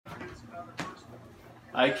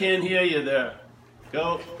I can't hear you there.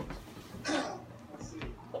 Go. Let's see.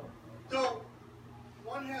 So,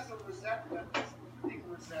 one has a resentment, being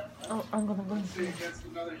resentment, Oh, I'm gonna go. let's say, against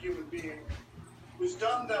another human being who's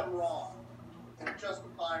done them wrong, and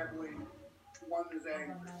justifiably one is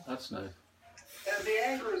angry. That's nice. And the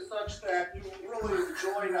anger is such that you really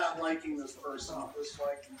enjoy not liking this person. It's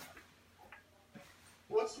like,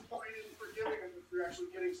 what's the point in forgiving them if you're actually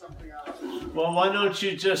getting something out of it? Well, why don't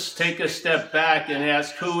you just take a step back and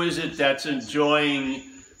ask, who is it that's enjoying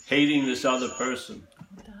hating this other person?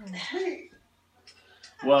 Me.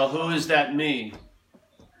 Well, who is that me?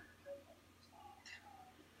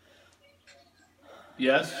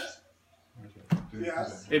 Yes?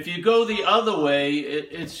 Yes. If you go the other way,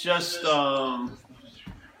 it's just,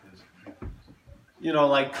 you know,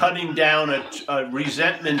 like cutting down a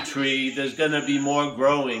resentment tree, there's going to be more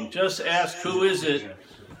growing. Just ask, who is it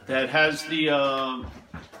that has the,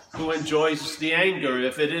 who enjoys the anger?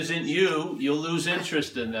 If it isn't you, you'll lose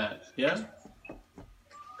interest in that. Yeah?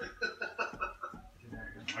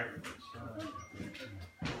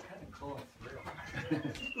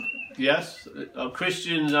 Yes? A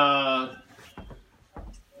Christian,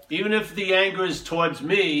 even if the anger is towards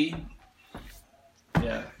me,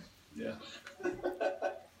 yeah. Yeah,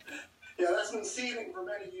 that's been seething for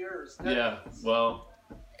many years. Yeah, well,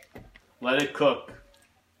 let it cook.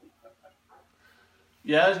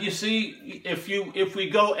 Yeah, you see, if we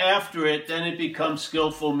go after it, then it becomes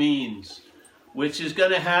skillful means, which is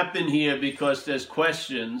going to happen here because there's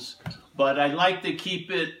questions. But I'd like to keep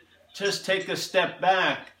it, just take a step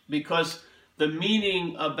back, because the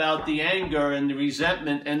meaning about the anger and the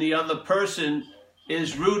resentment and the other person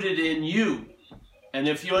is rooted in you. And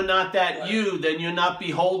if you're not that you, then you're not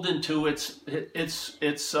beholden to its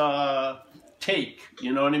take.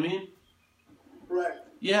 You know what I mean? Right.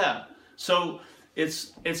 Yeah. So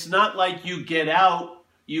it's not like you get out,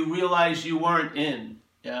 you realize you weren't in.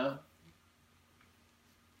 Yeah.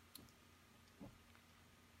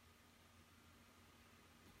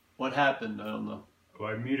 What happened? I don't know. Well,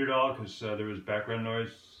 I muted all because there was background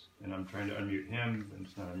noise, and I'm trying to unmute him, and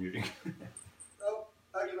it's not unmuting. Oh,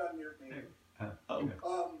 I can unmute me. Oh.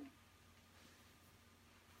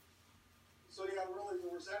 So yeah, really the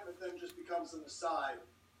resentment then just becomes an aside.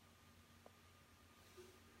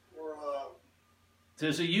 Or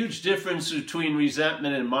There's a huge difference between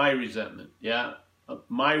resentment and my resentment. Yeah.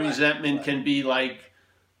 My resentment can be like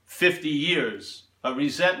 50 years. A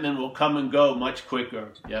resentment will come and go much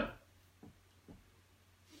quicker. Yeah.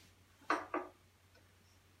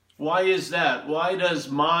 Why is that? Why does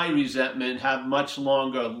my resentment have much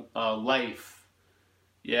longer life?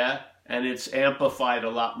 Yeah. And it's amplified a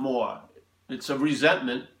lot more. It's a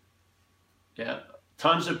resentment. Yeah.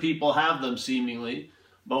 Tons of people have them seemingly.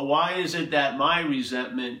 But why is it that my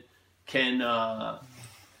resentment can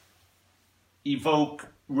evoke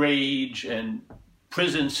rage and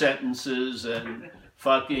prison sentences and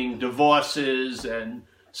fucking divorces and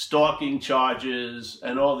stalking charges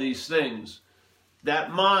and all these things?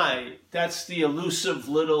 That's the elusive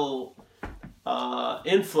little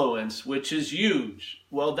influence, which is huge.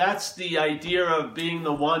 Well, that's the idea of being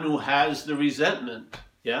the one who has the resentment.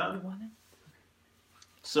 Yeah?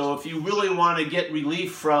 So if you really want to get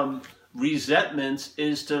relief from resentments,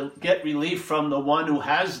 is to get relief from the one who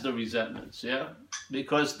has the resentments, yeah?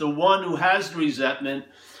 Because the one who has the resentment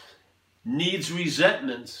needs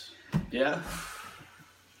resentments, yeah?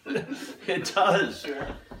 It does.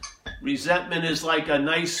 Resentment is like a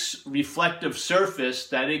nice reflective surface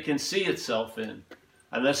that it can see itself in.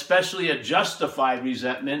 And especially a justified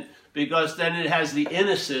resentment, because then it has the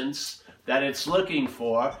innocence that it's looking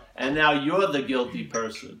for, and now you're the guilty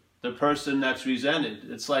person, the person that's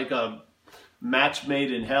resented. It's like a match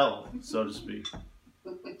made in hell, so to speak.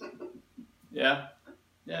 Yeah?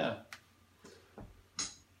 Yeah.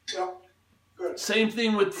 yeah, good. Same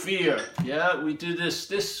thing with fear. Yeah, we do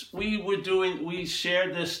this, we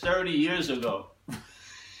shared this 30 years ago.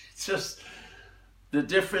 It's just the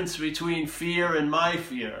difference between fear and my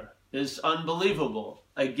fear is unbelievable.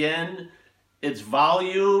 Again, its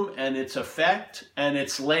volume and its effect and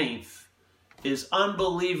its length is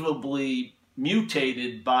unbelievably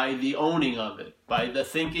mutated by the owning of it, by the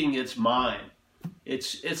thinking it's mine.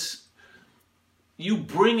 It's you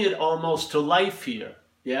bring it almost to life here,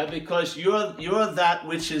 yeah, because you're that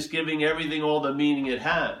which is giving everything all the meaning it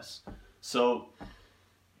has. So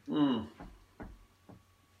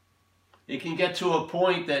it can get to a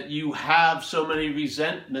point that you have so many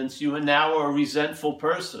resentments, you are now a resentful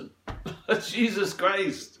person. Jesus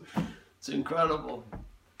Christ, it's incredible.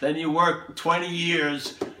 Then you work 20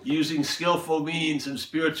 years using skillful means and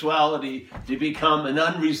spirituality to become an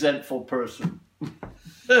unresentful person.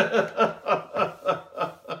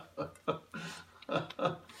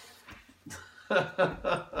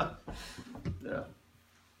 Yeah.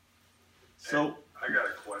 So. I got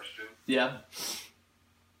a question. Yeah.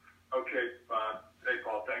 Okay, hey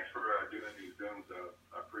Paul, thanks for doing these Zooms.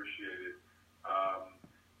 I appreciate it.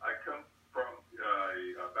 I come from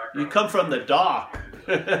a background. You come from the dock.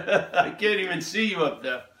 I can't even see you up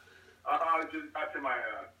there. Just out to my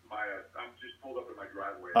I'm just pulled up in my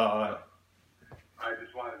driveway. Oh. I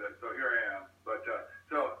just wanted to. So here I am. But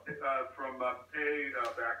from a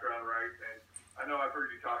background, right? And I know I've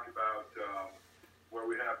heard you talk about where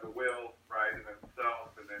we have the will, right, and then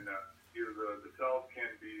self, and then either the self can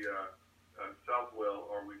be self-will,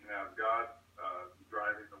 or we can have God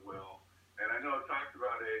driving the will. And I know it talks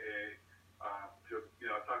about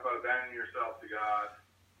talk about abandoning yourself to God.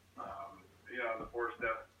 The 4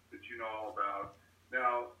 steps that you know all about.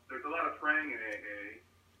 Now, there's a lot of praying in AA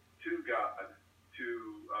to God.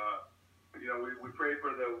 We pray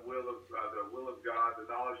for the will of God, the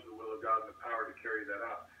knowledge of the will of God, and the power to carry that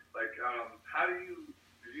out. Like, how do you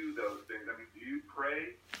view those things? I mean, do you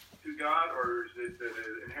pray to God, or is it that it's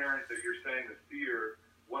inherent that you're saying the fear,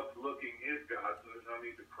 what's looking is God, so there's no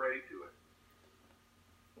need to pray to it?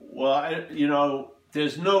 Well,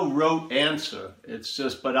 there's no rote answer. It's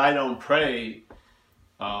just, but I don't pray.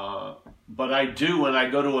 But I do when I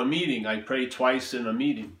go to a meeting. I pray twice in a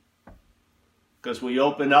meeting. Because we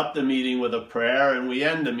open up the meeting with a prayer and we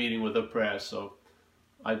end the meeting with a prayer. So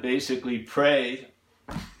I basically pray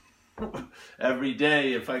every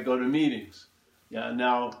day if I go to meetings. Yeah.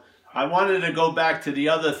 Now, I wanted to go back to the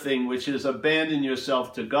other thing, which is abandon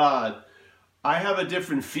yourself to God. I have a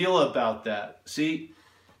different feel about that. See,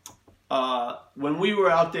 when we were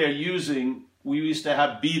out there we used to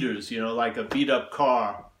have beaters, like a beat up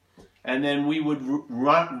car. And then we would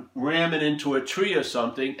ram it into a tree or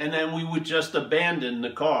something, and then we would just abandon the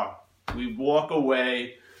car. We'd walk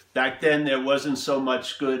away. Back then there wasn't so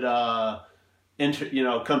much good,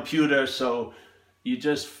 computer, so you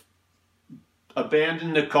just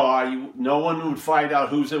abandon the car. No one would find out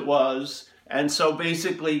whose it was. And so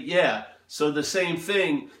basically, yeah. So the same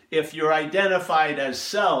thing, if you're identified as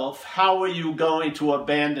self, how are you going to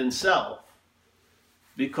abandon self?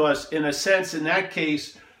 Because in a sense, in that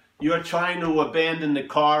case, you're trying to abandon the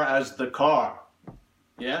car as the car.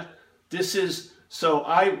 Yeah? So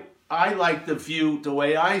I like the view, the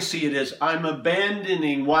way I see it is, I'm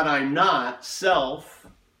abandoning what I'm not, self,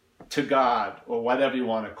 to God, or whatever you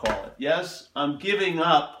want to call it. Yes? I'm giving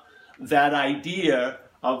up that idea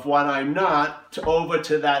of what I'm not over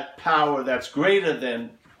to that power that's greater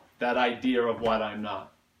than that idea of what I'm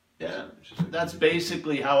not. Yeah? That's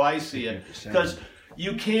basically how I see it. Because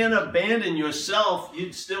you can't abandon yourself,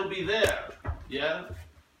 you'd still be there. Yeah?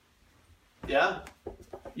 Yeah?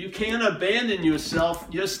 You can't abandon yourself,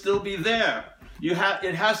 you'll still be there.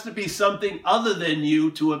 It has to be something other than you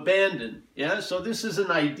to abandon. Yeah? So this is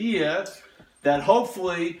an idea that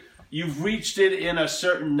hopefully you've reached it in a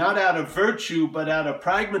certain, not out of virtue, but out of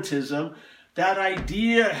pragmatism. That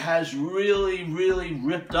idea has really, really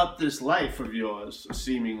ripped up this life of yours,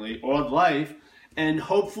 seemingly, or life. And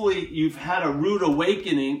hopefully you've had a rude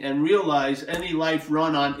awakening and realize any life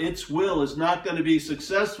run on its will is not going to be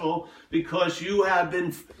successful because you have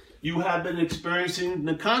been experiencing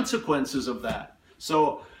the consequences of that.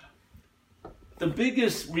 So the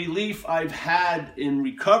biggest relief I've had in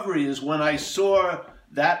recovery is when I saw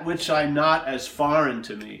that which I'm not as foreign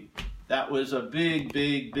to me. That was a big,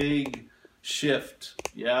 big, big shift.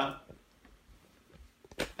 Yeah?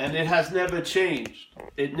 And it has never changed.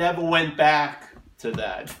 It never went back to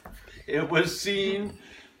that. It was seen,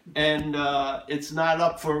 and it's not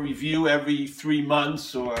up for review every 3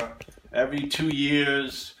 months or every 2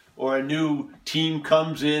 years, or a new team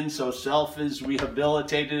comes in so self is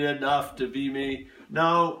rehabilitated enough to be me.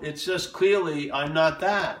 No, it's just clearly I'm not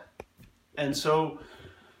that. And so,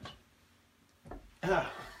 yeah.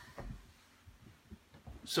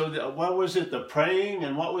 So what was it, the praying,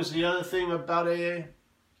 and what was the other thing about AA?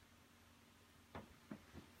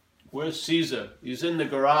 Where's Caesar? He's in the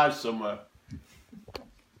garage somewhere.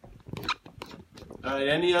 All right,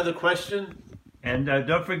 any other question? And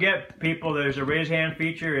don't forget, people, there's a raise hand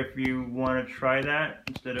feature if you want to try that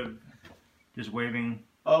instead of just waving.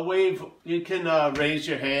 Wave, you can raise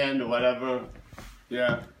your hand or whatever.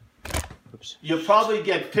 Yeah. Oops. You'll probably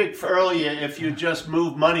get picked earlier if you just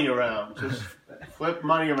move money around. Just flip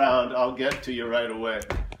money around, I'll get to you right away.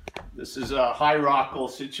 This is a hierarchical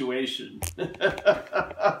situation.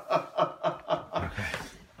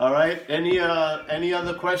 All right. Any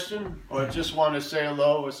other question, or just want to say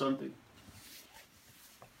hello or something?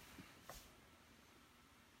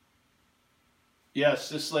 Yes,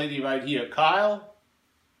 this lady right here. Kyle?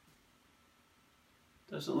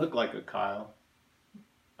 Doesn't look like a Kyle.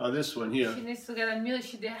 Oh, this one here. She needs to get unmuted.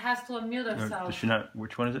 She has to unmute Does herself she not?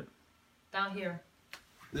 Which one is it? down here.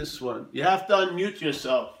 This one. You have to unmute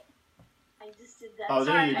yourself. I just did that. Oh,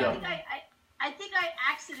 there Sorry, you go. I think I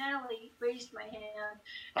accidentally raised my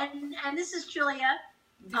hand. And this is Julia.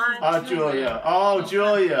 This is Oh, Julia. Oh,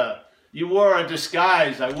 Julia. You wore a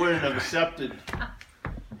disguise. I wouldn't have accepted.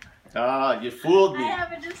 Ah, you fooled I me.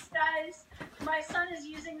 have a disguise. My son is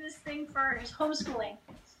using this thing for his homeschooling.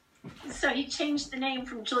 So he changed the name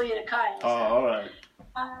from Julia to Kyle. Oh, all right.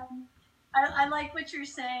 I like what you're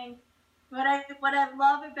saying. What I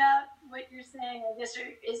love about what you're saying, I guess,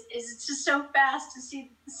 is it's just so fast to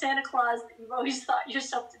see the Santa Claus that you've always thought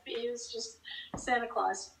yourself to be. It was just Santa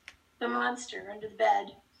Claus, the monster under the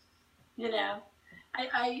bed. You know,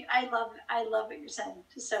 I love what you're saying.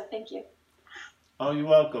 So thank you. Oh, you're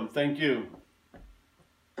welcome. Thank you.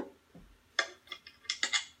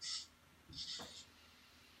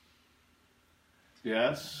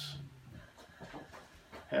 Yes.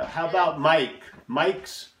 How about Mike?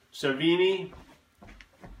 Mike's Servini?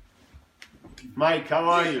 Mike, how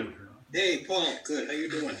are you? Hey, Paul. Good. How you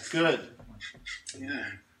doing? Good. Yeah.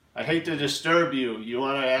 I hate to disturb you. You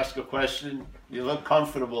want to ask a question? You look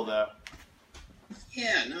comfortable there.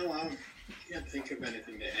 Yeah. No, I can't think of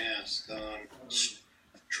anything to ask.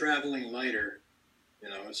 Traveling lighter. You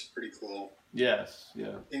know, it's pretty cool. Yes,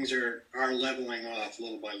 yeah. Things are leveling off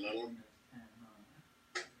little by little.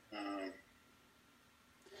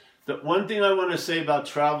 The one thing I want to say about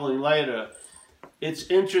traveling lighter, it's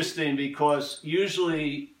interesting because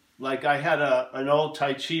usually, like I had an old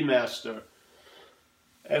Tai Chi master,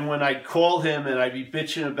 and when I'd call him and I'd be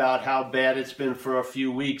bitching about how bad it's been for a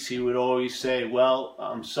few weeks, he would always say, well,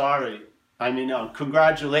 I'm sorry. I mean,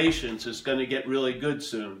 congratulations, it's going to get really good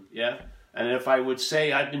soon, yeah? And if I would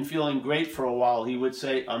say I've been feeling great for a while, he would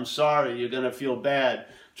say, I'm sorry, you're going to feel bad.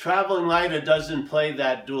 Traveling lighter doesn't play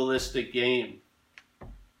that dualistic game.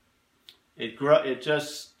 It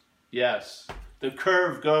just, yes, the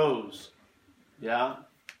curve goes, yeah,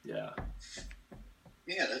 yeah.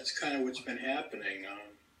 Yeah, that's kind of what's been happening.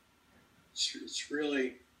 It's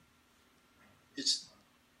really, it's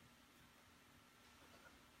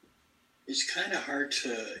kind of hard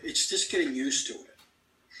it's just getting used to it,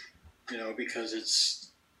 you know, because it's,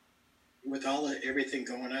 with everything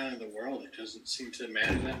going on in the world, it doesn't seem to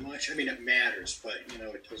matter that much. I mean, it matters, but, you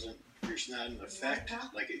know, there's not an effect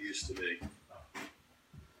like it used to be.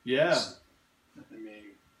 Yeah. I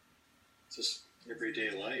mean, just everyday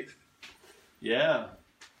life. Yeah.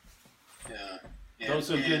 Yeah.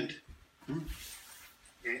 Those are good.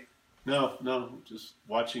 No, just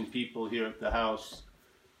watching people here at the house.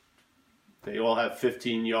 They all have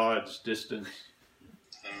 15 yards distance.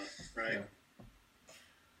 Right.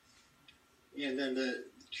 Yeah. And then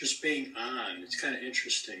just being on, it's kind of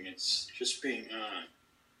interesting. It's just being on.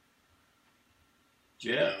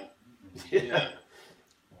 You Yeah. know? Yeah.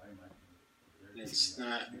 It's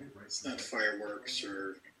not fireworks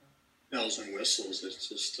or bells and whistles. It's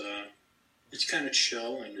just it's kind of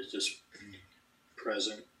chill and it's just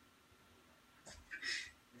present.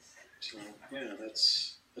 So yeah,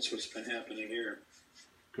 that's what's been happening here.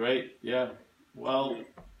 Great, yeah. Well,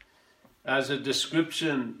 as a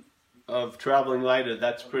description of traveling lighter,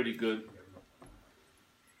 that's pretty good.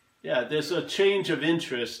 Yeah, there's a change of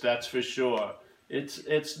interest, that's for sure.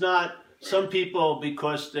 It's not, some people,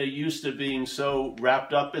 because they're used to being so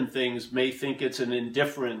wrapped up in things, may think it's an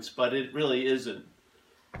indifference, but it really isn't.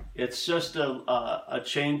 It's just a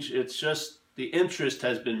change, it's just the interest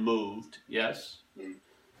has been moved, yes?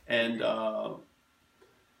 And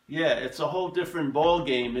yeah, it's a whole different ball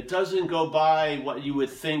game. It doesn't go by what you would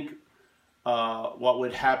think what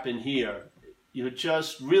would happen here. You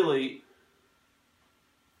just really,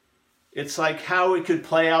 it's like how it could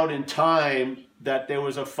play out in time, that there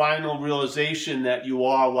was a final realization that you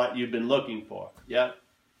are what you've been looking for, yeah?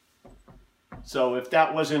 So if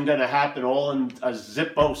that wasn't going to happen all in a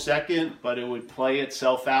zippo second, but it would play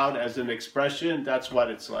itself out as an expression, that's what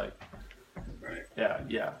it's like. Right.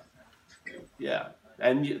 Yeah.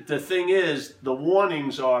 And the thing is, the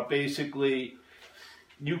warnings are basically,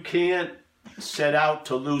 you can't set out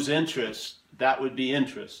to lose interest. That would be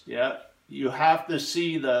interest, yeah? You have to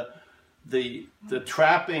see the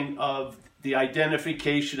trapping of the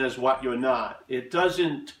identification as what you're not. It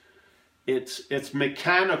doesn't, it's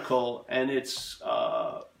mechanical, and it's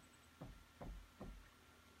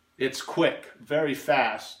quick, very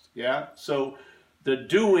fast, yeah? So the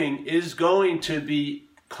doing is going to be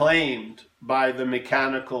claimed by the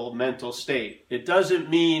mechanical mental state. It doesn't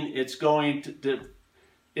mean it's going to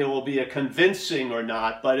it will be a convincing or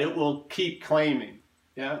not, but it will keep claiming.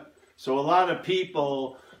 Yeah. So a lot of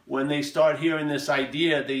people, when they start hearing this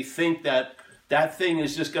idea, they think that that thing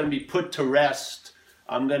is just going to be put to rest.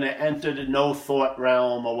 I'm going to enter the no thought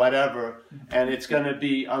realm or whatever, and it's going to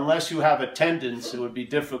be, unless you have attendance, it would be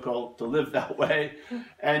difficult to live that way.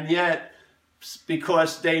 And yet,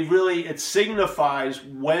 because they really, it signifies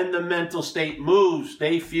when the mental state moves,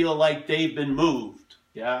 they feel like they've been moved.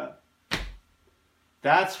 Yeah.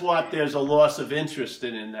 That's what there's a loss of interest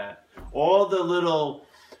in that. All the little,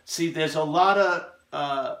 see, there's a lot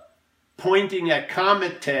of pointing at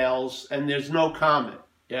comet tails, and there's no comet.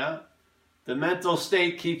 Yeah. The mental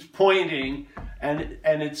state keeps pointing, and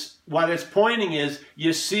it's what it's pointing is,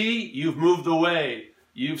 you see, you've moved away.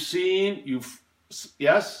 You've seen,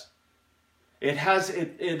 yes? It has,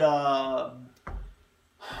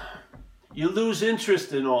 you lose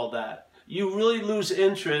interest in all that. You really lose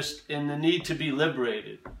interest in the need to be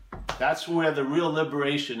liberated. That's where the real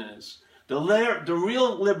liberation is. The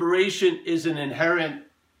real liberation is an inherent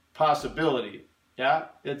possibility. Yeah?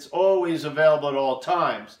 It's always available at all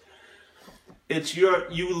times. It's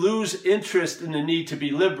you lose interest in the need to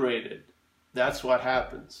be liberated. That's what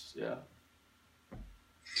happens. Yeah.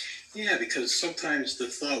 Yeah, because sometimes the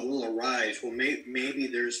thought will arise, well, maybe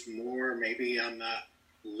there's more, maybe I'm not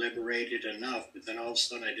liberated enough, but then all of a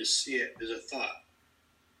sudden I just see it as a thought.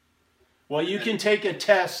 Well, you can take a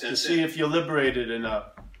test to see if you're liberated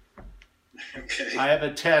enough. Okay. I have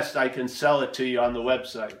a test. I can sell it to you on the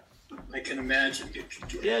website. I can imagine.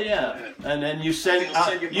 Yeah. And then you send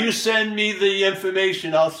you send me the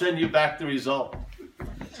information. I'll send you back the result.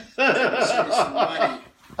 Send me some money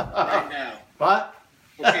right now. What?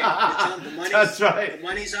 Okay, the money's, that's right. The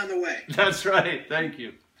money's on the way. That's right. Thank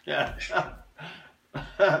you. Yeah.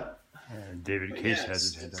 David Case has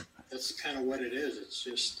his head up. That's kind of what it is. It's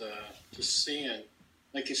just seeing,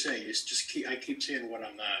 like you say, I keep seeing what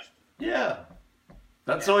I'm not. Yeah.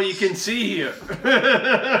 That's all you can see here. Here's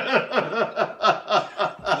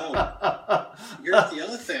the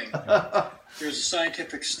other thing. There's a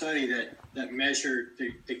scientific study that measured,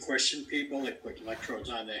 they questioned people, they put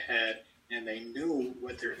electrodes on their head, and they knew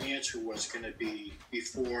what their answer was going to be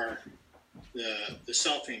before the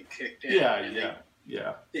selfing kicked in.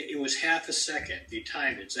 Yeah. It was half a second. They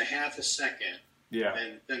timed it. It's a half a second. Yeah.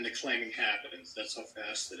 And then the claiming happens. That's how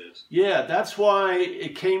fast it is. Yeah, that's why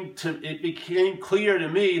it became clear to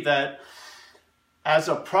me that as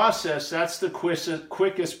a process, that's the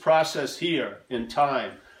quickest process here in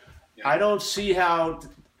time. Yeah. I don't see how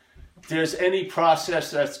there's any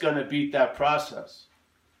process that's going to beat that process.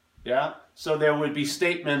 Yeah? So there would be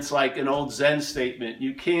statements like an old Zen statement,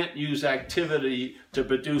 you can't use activity to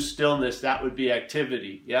produce stillness, that would be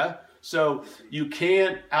activity. Yeah? So you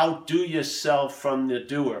can't outdo yourself from the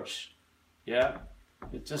doers. Yeah?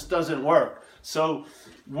 It just doesn't work. So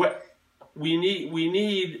we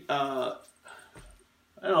need I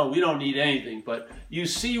don't know, we don't need anything, but you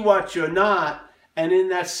see what you're not, and in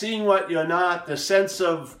that seeing what you're not, the sense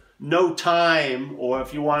of no time, or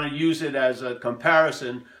if you want to use it as a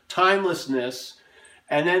comparison, timelessness,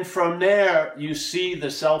 and then from there you see the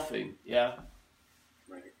selfing. Yeah?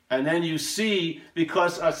 And then you see,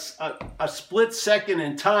 because a split second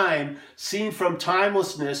in time seen from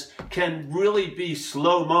timelessness can really be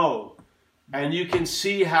slow-mo. And you can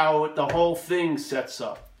see how the whole thing sets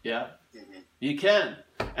up. Yeah? You can.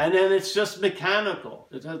 And then it's just mechanical.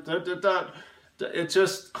 It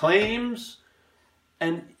just claims.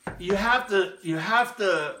 And you have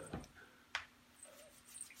to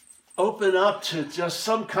open up to just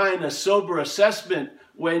some kind of sober assessment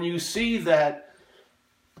when you see that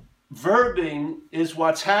verbing is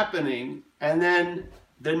what's happening, and then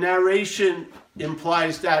the narration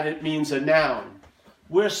implies that it means a noun.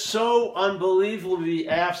 We're so unbelievably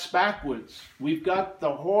ass backwards. We've got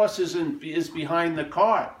the horse is behind the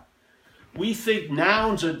cart. We think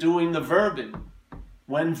nouns are doing the verbing,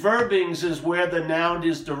 when verbings is where the noun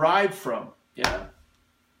is derived from. Yeah.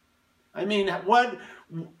 I mean,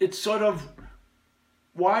 it's sort of,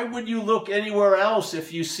 why would you look anywhere else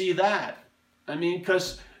if you see that? I mean,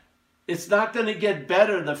 because it's not going to get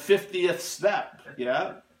better the 50th step.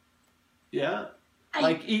 Yeah? Yeah?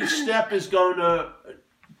 Like each step is going to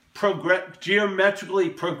geometrically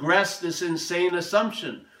progress this insane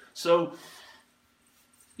assumption. So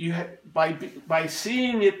you by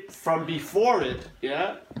seeing it from before it,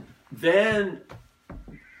 yeah, then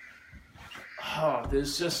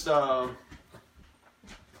there's just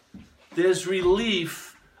there's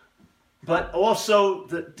relief, but also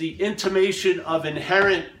the intimation of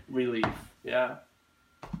inherent relief. Yeah,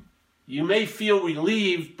 You may feel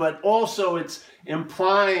relieved, but also it's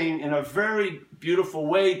implying in a very beautiful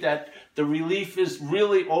way that the relief is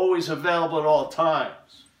really always available at all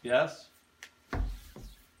times. Yes?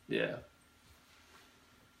 Yeah.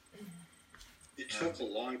 It took a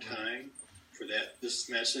long time for this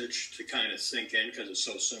message to kind of sink in because it's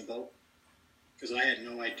so simple. Because I had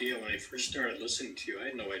no idea when I first started listening to you, I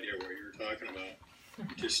had no idea what you were talking about.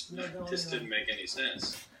 It just didn't make any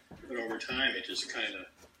sense. But over time, it just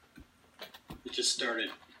started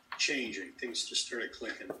changing. Things just started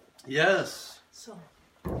clicking. Yes. So,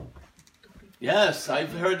 Yes,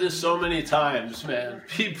 I've heard this so many times, man.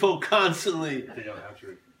 People constantly They don't have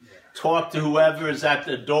to. talk to whoever is at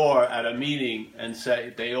the door at a meeting and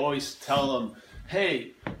say, they always tell them,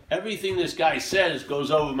 hey, everything this guy says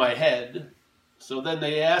goes over my head. So then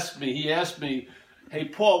he asked me, hey,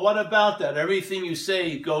 Paul, what about that? Everything you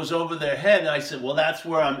say goes over their head. And I said, well, that's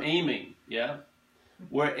where I'm aiming, yeah?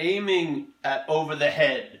 We're aiming at over the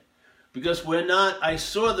head. Because I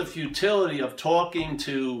saw the futility of talking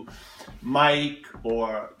to Mike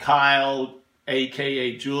or Kyle,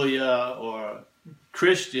 a.k.a. Julia, or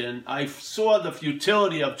Christian. I saw the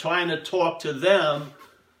futility of trying to talk to them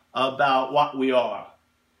about what we are.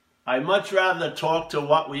 I'd much rather talk to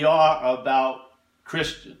what we are about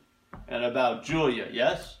Christian and about Julia,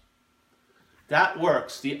 yes? That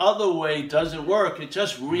works. The other way doesn't work. It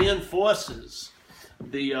just reinforces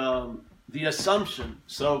the assumption.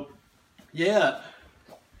 So, yeah,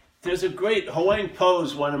 there's a great, Huang Po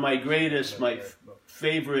is one of my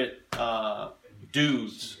favorite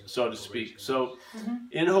dudes, so to speak. So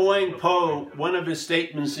in Huang Po, one of his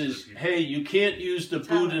statements is, hey, you can't use the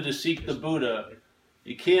Buddha to seek the Buddha.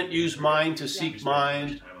 You can't use mind to seek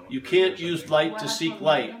mind. You can't use light to seek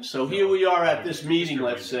light. So here we are at this meeting,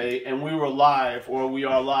 let's say, and we are live,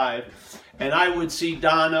 and I would see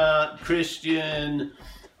Donna, Christian,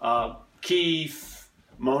 Keith,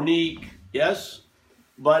 Monique, yes?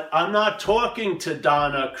 But I'm not talking to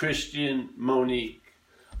Donna, Christian, Monique.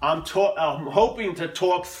 I'm hoping to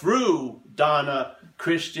talk through Donna,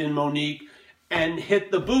 Christian, Monique, and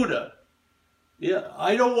hit the Buddha. Yeah,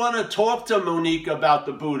 I don't want to talk to Monique about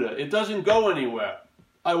the Buddha. It doesn't go anywhere.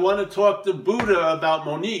 I want to talk to Buddha about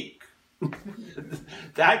Monique.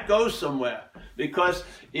 That goes somewhere. Because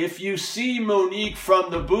if you see Monique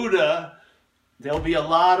from the Buddha, there'll be a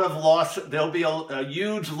lot of loss, there'll be a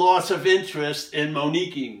huge loss of interest in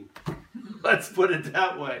Moniquing. Let's put it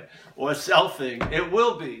that way. Or selfing. It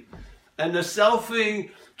will be. And the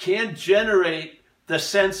selfing can't generate the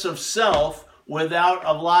sense of self without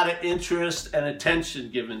a lot of interest and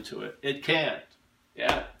attention given to it. It can't.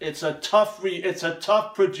 Yeah, it's a tough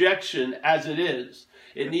projection as it is.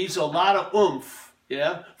 It needs a lot of oomph,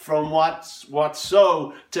 yeah, from what's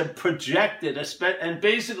so to project it. And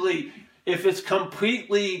basically, if it's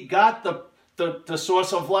completely got the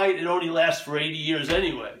source of light, it only lasts for 80 years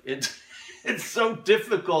anyway. It's so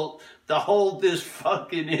difficult to hold this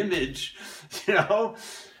fucking image, you know?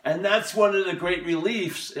 And that's one of the great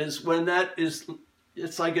reliefs is when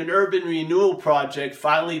it's like an urban renewal project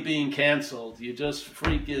finally being canceled. You just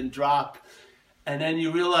freaking drop. And then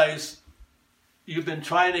you realize you've been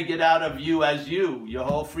trying to get out of you as you your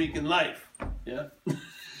whole freaking life. Yeah.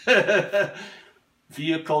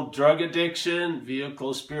 Vehicle drug addiction,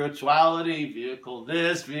 vehicle spirituality, vehicle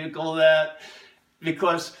this, vehicle that.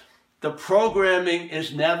 Because the programming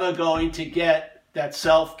is never going to get that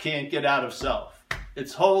self can't get out of self.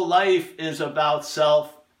 Its whole life is about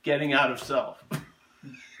self getting out of self.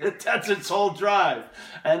 That's its whole drive.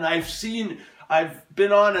 And I've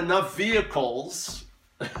been on enough vehicles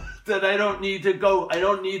that I don't need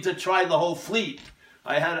to try the whole fleet.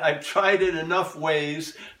 I've tried it enough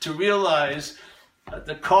ways to realize that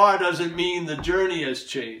the car doesn't mean the journey has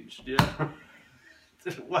changed. Yeah.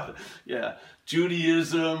 What? Yeah.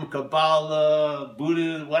 Judaism, Kabbalah,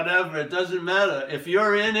 Buddhism, whatever, it doesn't matter. If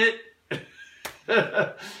you're in it,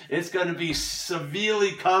 it's going to be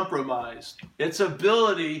severely compromised. Its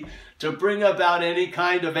ability to bring about any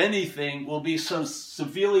kind of anything will be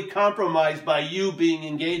severely compromised by you being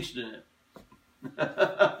engaged in it.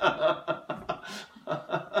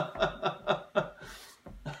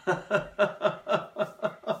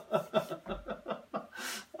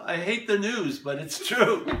 I hate the news, but it's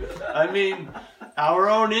true. I mean, our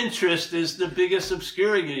own interest is the biggest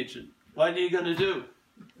obscuring agent. What are you going to do?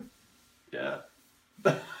 Yeah.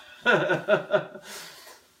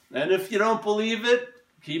 And if you don't believe it,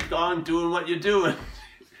 keep on doing what you're doing.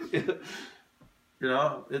 You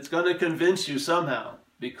know, it's going to convince you somehow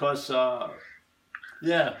because,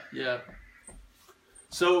 yeah.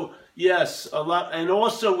 So, yes, a lot. And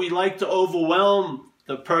also we like to overwhelm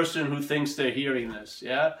the person who thinks they're hearing this,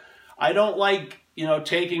 yeah? I don't like,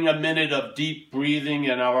 taking a minute of deep breathing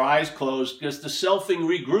and our eyes closed, because the selfing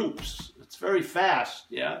regroups. It's very fast,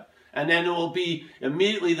 yeah? And then it will be,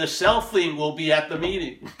 immediately the selfing will be at the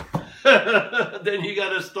meeting. Then you got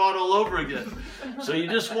to start all over again. So you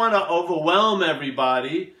just want to overwhelm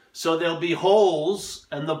everybody so there'll be holes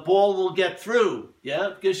and the ball will get through,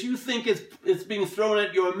 yeah? Because you think it's being thrown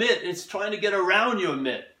at your mitt, it's trying to get around your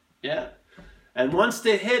mitt, yeah? And once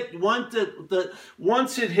it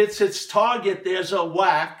hits its target, there's a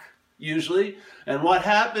whack, usually. And what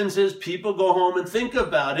happens is people go home and think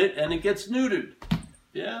about it, and it gets neutered.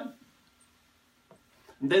 Yeah?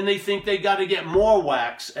 And then they think they got to get more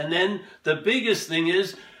whacks. And then the biggest thing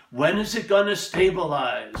is, when is it going to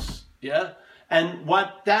stabilize? Yeah? And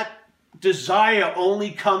what that desire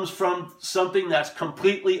only comes from something that's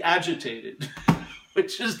completely agitated,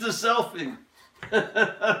 which is the selfing.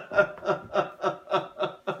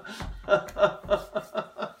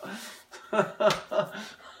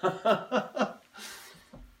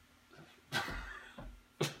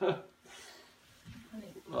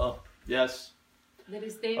 Well, yes. There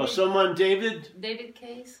is David. Oh, someone, David? David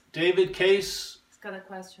Case. David Case. He's got a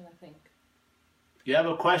question, I think. You have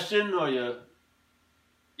a question, or you?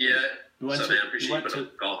 Yeah. You What's up, man? Appreciate the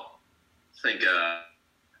call. I think, can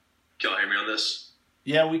y'all hear me on this?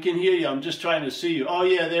 Yeah, we can hear you. I'm just trying to see you. Oh,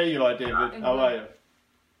 yeah, there you are, David. How are you?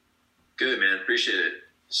 Good, man. Appreciate it.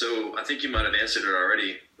 So I think you might have answered it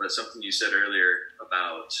already, but something you said earlier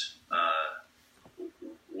about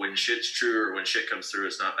when shit's true or when shit comes through,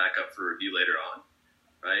 it's not back up for review later on,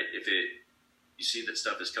 right? If you see that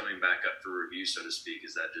stuff is coming back up for review, so to speak,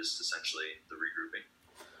 is that just essentially the regrouping?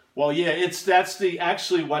 Well, yeah,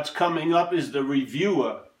 actually what's coming up is the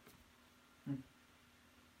reviewer.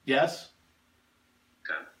 Yes?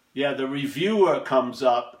 Okay. Yeah, the reviewer comes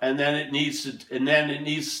up, and then it needs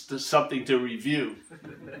something to review.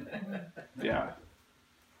 Yeah.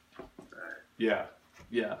 Yeah.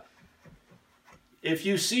 Yeah. If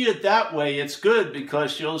you see it that way, it's good,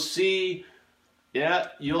 because you'll see in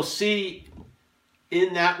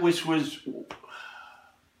that which was,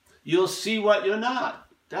 you'll see what you're not.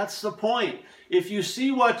 That's the point. If you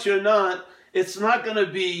see what you're not, it's not going to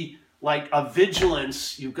be like a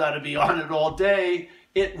vigilance. You've got to be on it all day.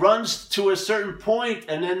 It runs to a certain point,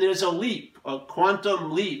 and then there's a leap, a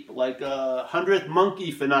quantum leap, like a 100th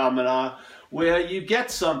monkey phenomena, where you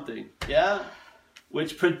get something, yeah?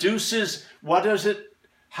 Which produces,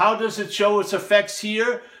 how does it show its effects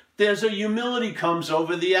here? There's a humility comes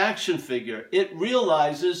over the action figure. It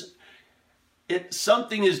realizes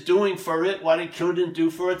something is doing for it what it couldn't do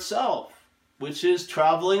for itself, which is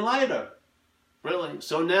traveling lighter, really.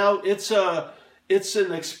 So now it's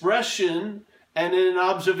an expression and an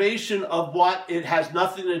observation of what it has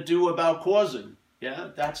nothing to do about causing.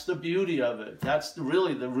 Yeah, that's the beauty of it. That's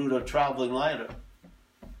really the root of traveling lighter.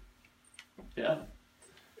 Yeah.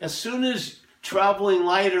 As soon as traveling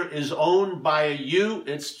lighter is owned by a you,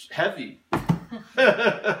 it's heavy.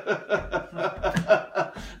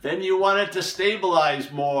 Then you want it to stabilize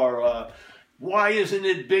more. Why isn't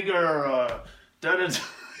it bigger? I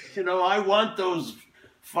want those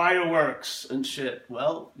fireworks and shit.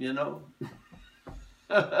 Well,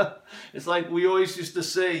 it's like we always used to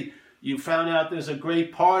say, you found out there's a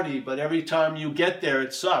great party, but every time you get there,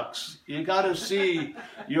 it sucks. You got to see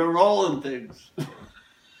your role in things.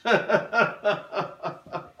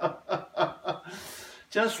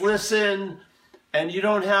 Just listen, and you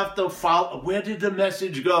don't have to follow. Where did the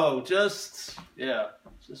message go? Just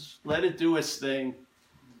let it do its thing.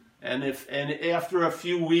 And after a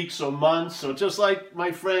few weeks or months, or just like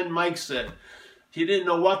my friend Mike said, he didn't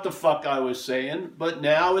know what the fuck I was saying, but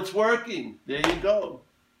now it's working. There you go.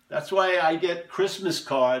 That's why I get Christmas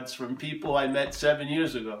cards from people I met 7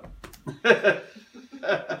 years ago.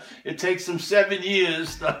 It takes them 7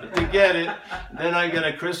 years to get it, then I get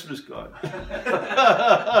a Christmas card.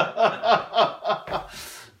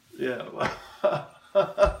 Yeah.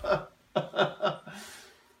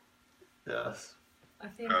 Yes. I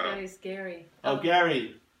think that is Gary. Oh,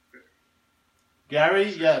 Gary. Gary,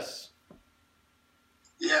 yes.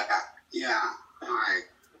 Yeah. Hi.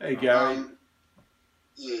 Hey, Gary.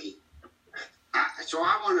 Hey. So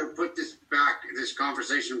I want to put this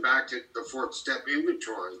conversation back to the fourth step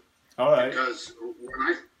inventory. All right. Because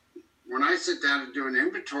when I sit down to do an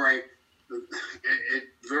inventory, it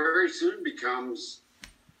very soon becomes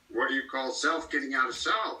what you call self getting out of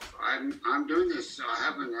self. I'm doing this.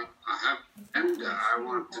 I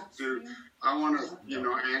want to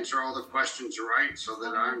answer all the questions right so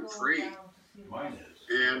that I'm free.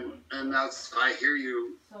 And that's, I hear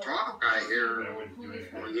you talk. I hear,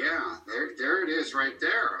 well, yeah, there it is right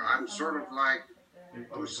there. I'm sort of like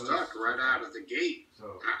I was stuck right out of the gate.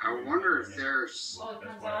 So I wonder if there's, Oh, it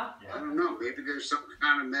comes off? I don't know, maybe there's some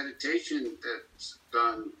kind of meditation that's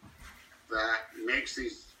done that makes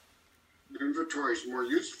these inventories more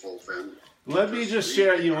useful than. Let me just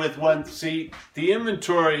share you with one. See, the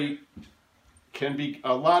inventory can be,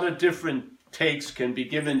 a lot of different takes can be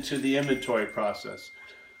given to the inventory process.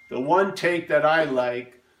 The one take that I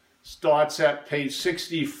like starts at page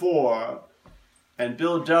 64, and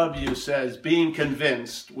Bill W. says, being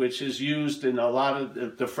convinced, which is used in a lot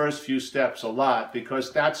of the first few steps a lot,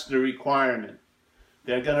 because that's the requirement.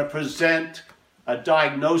 They're going to present a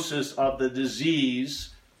diagnosis of the disease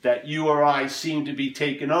that you or I seem to be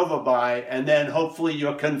taken over by, and then hopefully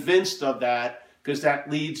you're convinced of that, because that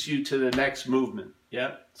leads you to the next movement.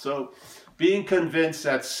 Yeah? So being convinced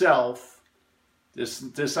that self,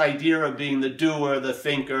 this idea of being the doer, the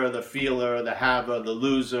thinker, the feeler, the haver, the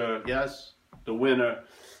loser, yes? The winner.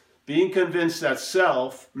 Being convinced that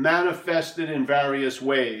self, manifested in various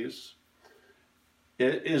ways,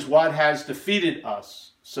 is what has defeated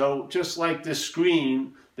us. So just like this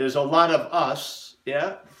screen, there's a lot of us,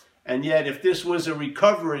 yeah? And yet if this was a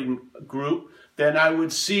recovering group, then I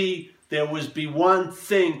would see there would be one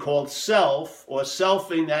thing called self, or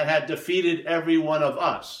selfing, that had defeated every one of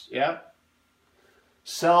us, yeah?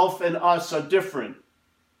 Self and us are different,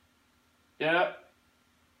 yeah?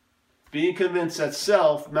 Being convinced that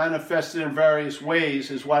self, manifested in various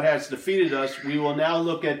ways, is what has defeated us. We will now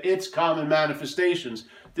look at its common manifestations.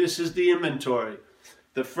 This is the inventory.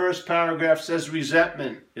 The first paragraph says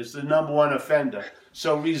resentment is the number one offender.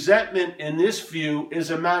 So resentment in this view is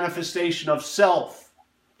a manifestation of self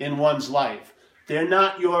in one's life. They're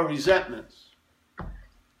not your resentments.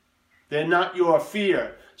 They're not your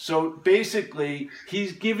fear. So basically,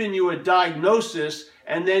 he's giving you a diagnosis,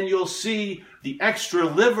 and then you'll see the extra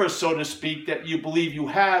liver, so to speak, that you believe you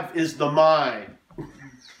have is the mind.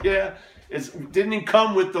 Yeah, it didn't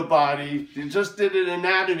come with the body. You just did an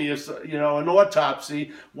anatomy, an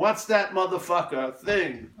autopsy. What's that motherfucker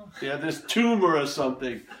thing? Yeah, this tumor or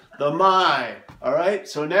something. The mind. All right.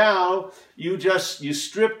 So now you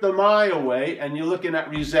strip the mind away, and you're looking at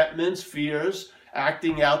resentments, fears,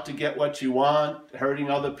 acting out to get what you want, hurting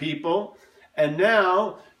other people, and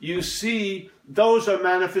now you see those are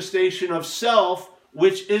manifestation of self,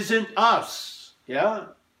 which isn't us. Yeah?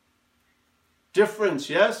 Difference,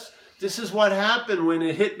 yes? This is what happened when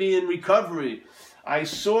it hit me in recovery. I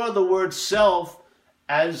saw the word self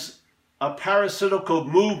as a parasitical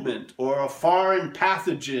movement, or a foreign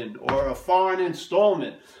pathogen, or a foreign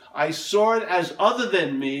installment. I saw it as other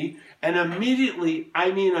than me, and immediately,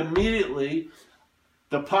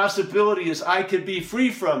 the possibility is I could be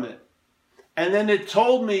free from it. And then it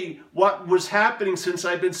told me what was happening since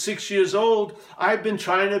I've been 6 years old. I've been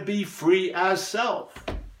trying to be free as self.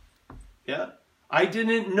 Yeah? I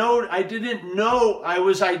didn't know I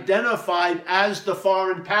was identified as the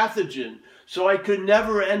foreign pathogen. So I could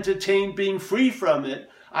never entertain being free from it.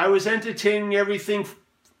 I was entertaining everything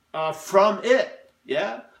from it.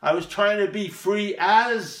 Yeah? I was trying to be free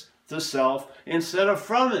as the self instead of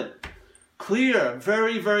from it. Clear,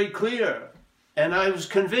 very, very clear. And I was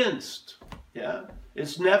convinced. Yeah,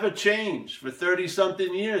 it's never changed for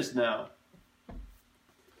 30-something years now.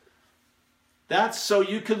 That's so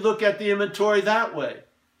you could look at the inventory that way.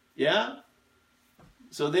 Yeah?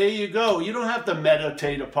 So there you go. You don't have to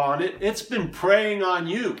meditate upon it. It's been preying on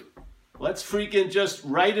you. Let's freaking just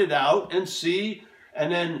write it out and see.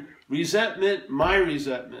 And then resentment, my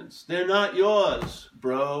resentments. They're not yours,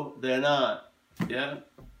 bro. They're not. Yeah?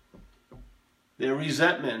 They're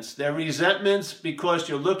resentments. They're resentments because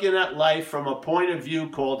you're looking at life from a point of view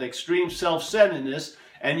called extreme self-centeredness,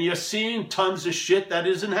 and you're seeing tons of shit that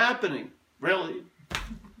isn't happening. Really.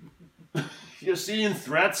 You're seeing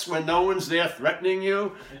threats when no one's there threatening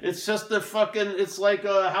you. It's just it's like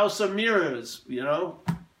a house of mirrors, you know?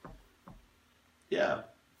 Yeah.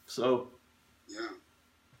 So. Yeah.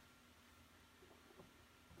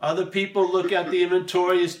 Other people look at the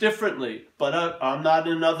inventories differently, but I'm not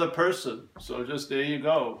another person. So just there you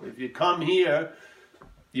go. If you come here,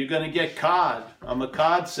 you're going to get cod. I'm a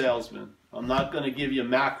cod salesman. I'm not going to give you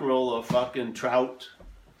mackerel or fucking trout,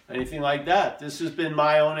 anything like that. This has been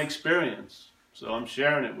my own experience. So I'm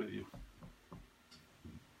sharing it with you.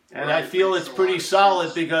 And Right, I feel makes it's a pretty lot of solid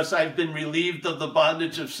sense. because I've been relieved of the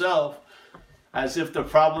bondage of self, as if the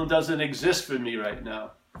problem doesn't exist for me right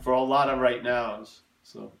now, for a lot of right nows.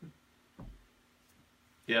 So,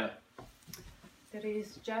 yeah. There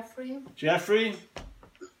is Jeffrey. Jeffrey,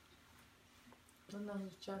 No,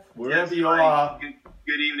 it's Jeffrey. wherever you hi. are.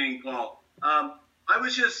 Good evening, Paul. I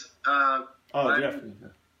was just Oh, I'm Jeffrey.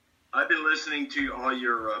 I've been listening to all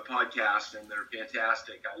your podcasts, and they're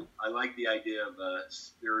fantastic. I like the idea of a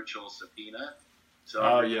spiritual subpoena. So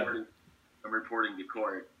I'm reporting to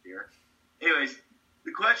court here. Anyways,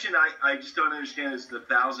 the question I just don't understand is the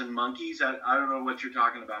 1,000 monkeys. I don't know what you're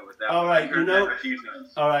talking about with that. All right, you know. A few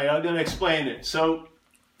times. All right, I'm going to explain it. So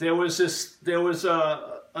there was a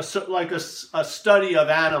study of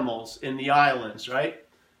animals in the islands, right?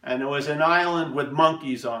 And there was an island with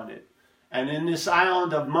monkeys on it. And in this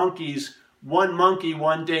island of monkeys, one monkey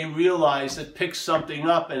one day realized it picked something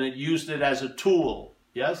up and it used it as a tool.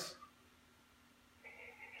 Yes?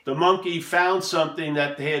 The monkey found something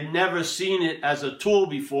that they had never seen it as a tool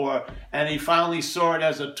before, and he finally saw it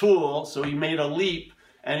as a tool, so he made a leap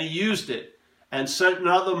and he used it. And certain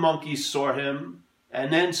other monkeys saw him,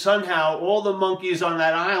 and then somehow all the monkeys on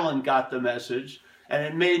that island got the message, and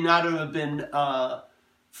it may not have been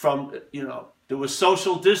there was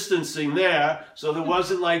social distancing there, so there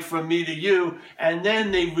wasn't like from me to you. And then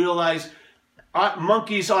they realized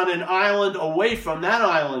monkeys on an island away from that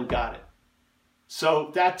island got it.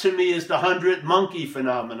 So that to me is the 100 monkey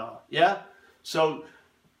phenomenon. Yeah? So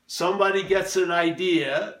somebody gets an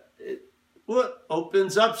idea, it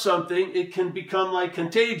opens up something, it can become like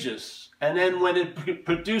contagious. And then when it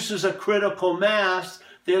produces a critical mass,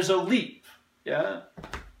 there's a leap. Yeah?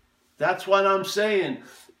 That's what I'm saying.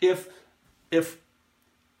 If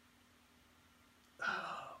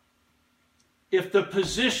the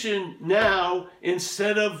position now,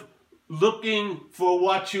 instead of looking for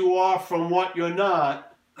what you are from what you're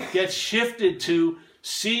not, gets shifted to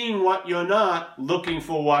seeing what you're not, looking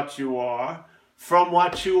for what you are, from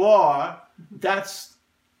what you are, that's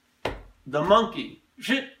the monkey.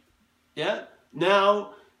 Yeah?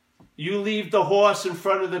 Now, you leave the horse in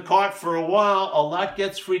front of the cart for a while, a lot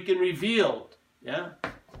gets freaking revealed. Yeah?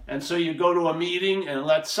 And so you go to a meeting and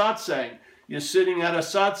let satsang. You're sitting at a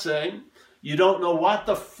satsang. You don't know what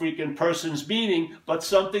the freaking person's meaning, but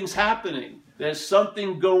something's happening. There's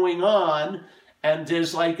something going on, and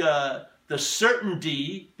there's like the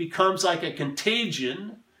certainty becomes like a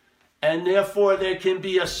contagion, and therefore there can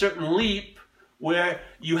be a certain leap where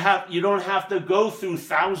you don't have to go through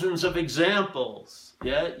thousands of examples.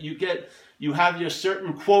 Yeah, you have your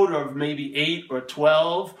certain quota of maybe 8 or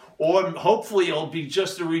 12, or hopefully it'll be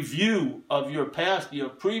just a review of your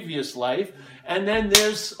previous life, and then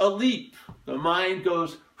there's a leap. The mind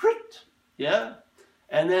goes, yeah?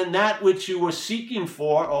 And then that which you were seeking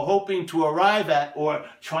for or hoping to arrive at or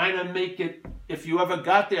trying to make it, if you ever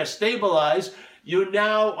got there, stabilize, you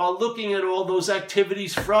now are looking at all those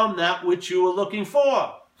activities from that which you were looking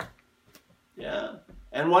for. Yeah?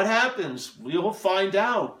 And what happens? You'll find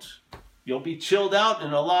out. You'll be chilled out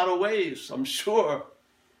in a lot of ways, I'm sure.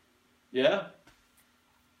 Yeah?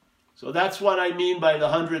 So that's what I mean by the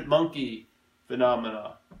 100 monkey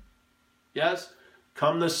phenomena. Yes?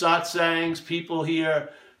 Come the satsangs, people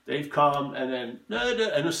here, they've come, and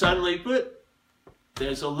then suddenly,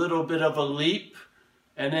 there's a little bit of a leap,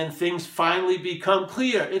 and then things finally become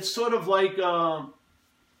clear. It's sort of like,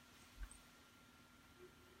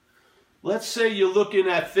 let's say you're looking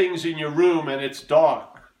at things in your room and it's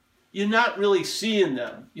dark. You're not really seeing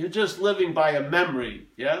them. You're just living by a memory,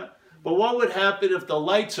 yeah? But what would happen if the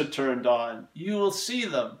lights are turned on? You will see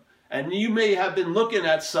them. And you may have been looking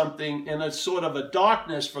at something in a sort of a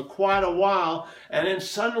darkness for quite a while, and then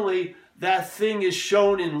suddenly that thing is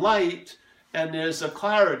shown in light, and there's a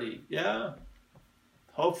clarity, yeah?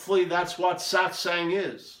 Hopefully that's what satsang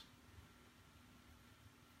is.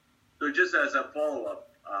 So just as a follow-up,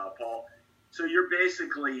 Paul, so you're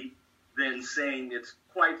basically then saying it's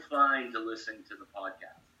quite fine to listen to the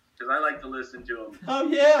podcast. Because I like to listen to them. Oh,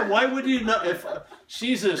 yeah. Why would you not?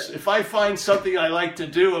 If I find something I like to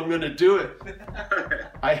do, I'm going to do it.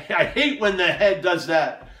 I hate when the head does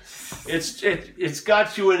that. It's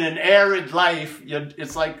got you in an arid life.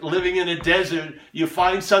 It's like living in a desert. You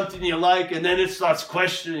find something you like, and then it starts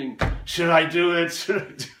questioning, should I do it? Should I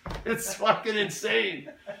do it? It's fucking insane.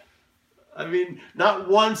 I mean, not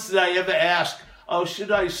once did I ever ask, oh,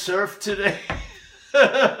 should I surf today?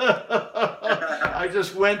 I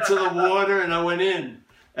just went to the water and I went in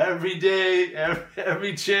every day,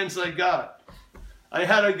 every chance I got. I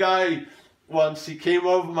had a guy once, he came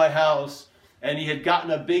over my house and he had gotten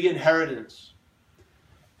a big inheritance,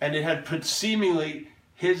 and it had seemingly,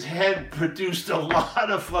 his head produced a lot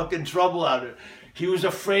of fucking trouble out of it. He was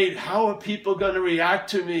afraid, how are people going to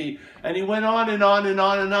react to me? And he went on and on and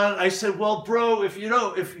on and on. I said, well, bro, if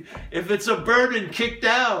it's a burden, kick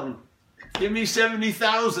down. Give me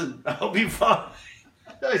 70,000. I'll be fine.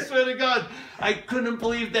 I swear to God, I couldn't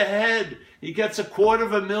believe the head. He gets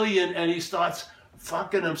 $250,000 and he starts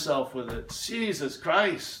fucking himself with it. Jesus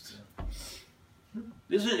Christ.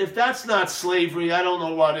 If that's not slavery, I don't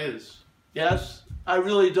know what is. Yes? I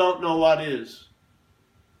really don't know what is.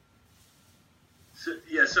 So,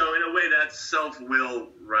 yeah, so in a way, that's self-will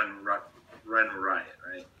run riot,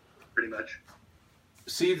 right? Pretty much.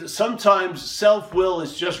 See, sometimes self-will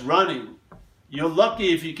is just running. You're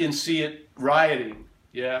lucky if you can see it rioting.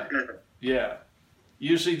 Yeah, yeah.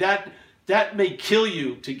 Usually that may kill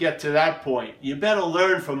you to get to that point. You better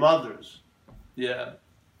learn from others. Yeah.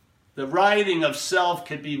 The rioting of self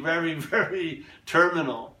can be very, very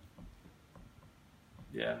terminal.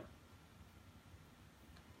 Yeah.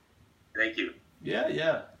 Thank you. Yeah,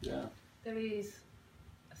 yeah, yeah. There is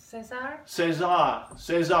Cesar. Cesar.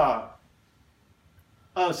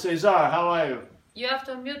 Oh, Cesar, how are you? You have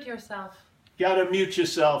to mute yourself. Gotta mute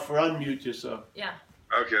yourself or unmute yourself. Yeah.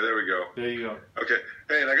 Okay, there we go. There you go. Okay.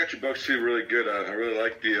 Hey, and I got your books too, really good. I really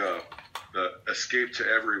like the Escape to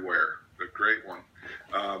Everywhere, the great one.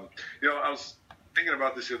 You know, I was thinking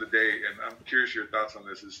about this the other day, and I'm curious your thoughts on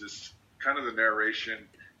this. Is this kind of the narration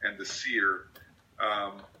and the seer?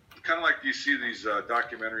 Kind of like you see these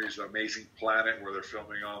documentaries, Amazing Planet, where they're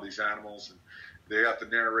filming all these animals, and they got the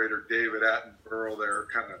narrator David Attenborough there,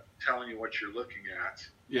 kind of telling you what you're looking at.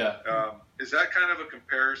 Yeah. Is that kind of a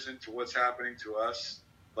comparison to what's happening to us?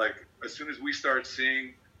 Like, as soon as we start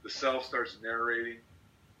seeing, the self starts narrating?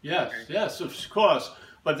 Yes, yes, of course.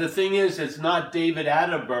 But the thing is, it's not David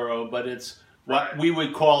Attenborough, but it's what we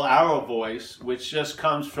would call our voice, which just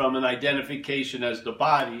comes from an identification as the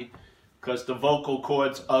body, because the vocal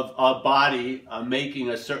cords of our body are making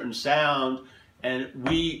a certain sound, and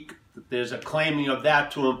there's a claiming of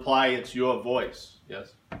that to imply it's your voice.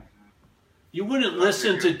 Yes. You wouldn't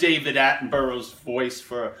listen to David Attenborough's voice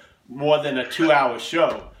for more than a 2-hour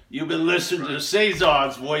show. You've been listening to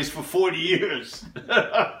Cesar's voice for 40 years.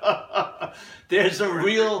 There's a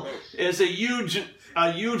huge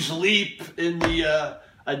leap in the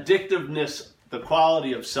addictiveness, the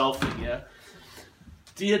quality of selfing. Yeah,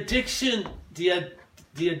 the addiction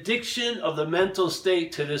of the mental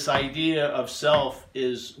state to this idea of self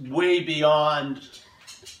is way beyond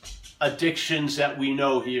addictions that we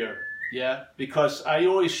know here. Yeah, because I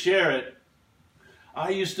always share it. I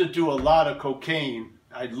used to do a lot of cocaine.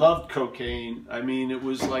 I loved cocaine. I mean, it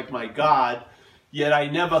was like my God. Yet I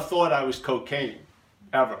never thought I was cocaine,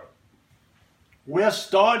 ever. We're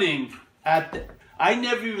starting at I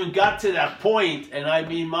never even got to that point, and I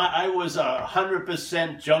mean, I was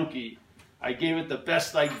 100% junkie. I gave it the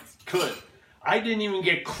best I could. I didn't even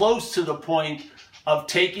get close to the point of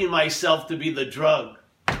taking myself to be the drug.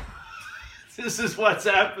 This is what's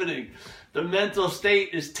happening. The mental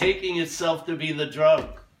state is taking itself to be the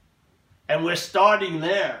drug. And we're starting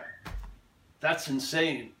there. That's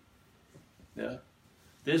insane. Yeah.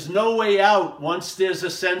 There's no way out once there's a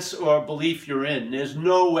sense or a belief you're in. There's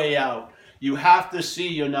no way out. You have to see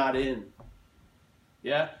you're not in.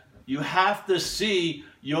 Yeah? You have to see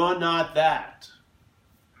you're not that.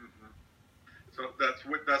 So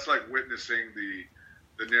that's like witnessing the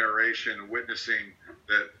narration, witnessing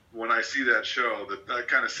that when I see that show, that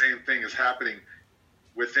kind of same thing is happening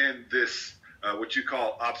within this, what you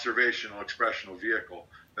call observational expressional vehicle,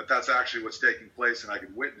 that's actually what's taking place, and I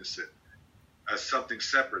can witness it as something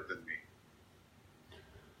separate than me.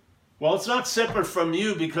 Well, it's not separate from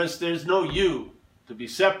you because there's no you to be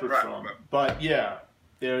separate from. But yeah,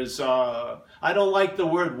 there's, I don't like the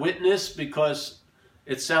word witness because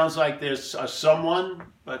it sounds like there's someone,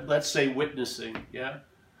 but let's say witnessing, yeah?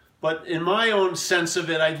 But in my own sense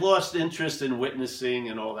of it, I've lost interest in witnessing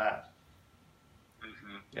and all that.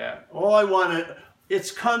 Mm-hmm. Yeah. All I want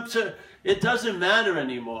to, it doesn't matter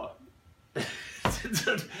anymore.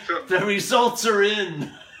 The results are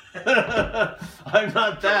in. I'm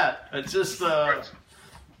not that. It's just,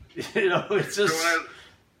 it's just.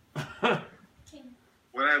 So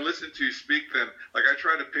when I listen to you speak, then, like, I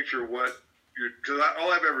try to picture what because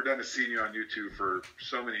all I've ever done is seen you on YouTube for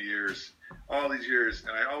so many years, all these years,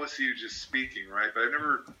 and I always see you just speaking, right? But I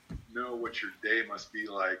never know what your day must be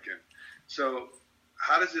like. And so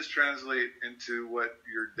how does this translate into what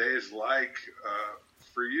your day is like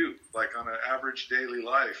for you, like on an average daily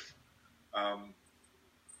life?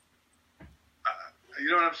 You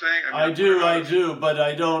know what I'm saying? I do, but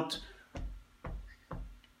I don't.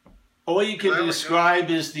 All you can describe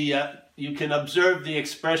is you can observe the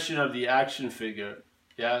expression of the action figure.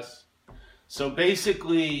 Yes. So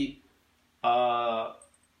basically, I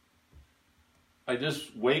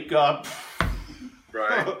just wake up.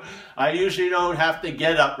 Right. I usually don't have to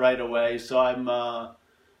get up right away, so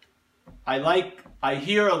I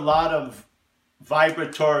hear a lot of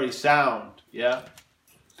vibratory sound. Yeah.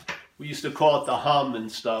 We used to call it the hum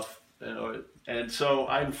and stuff. And so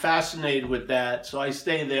I'm fascinated with that. So I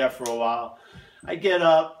stay there for a while. I get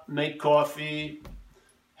up, make coffee,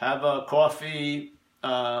 have a coffee,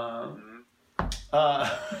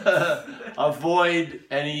 avoid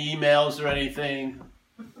any emails or anything,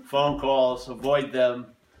 phone calls, avoid them.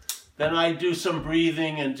 Then I do some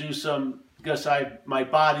breathing and do some, because my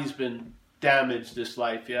body's been damaged this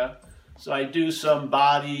life, yeah? So I do some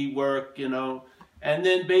body work, you know, and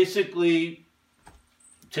then basically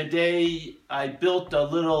today I built a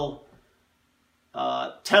little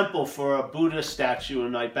temple for a Buddha statue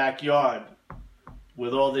in my backyard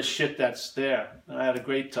with all this shit that's there. And I had a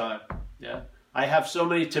great time, yeah? I have so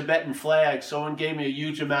many Tibetan flags. Someone gave me a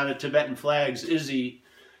huge amount of Tibetan flags, Izzy.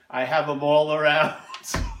 I have them all around.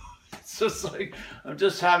 It's just like, I'm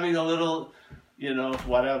just having a little, you know,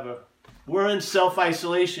 whatever. We're in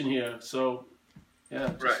self-isolation here, so, yeah.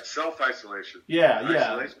 Just, right, self-isolation. Yeah,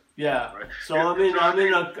 Isolation. yeah. Right. So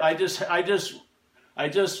I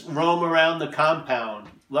just roam around the compound.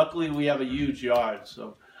 Luckily, we have a huge yard,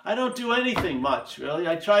 so I don't do anything much, really.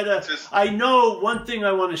 I know one thing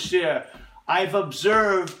I want to share. I've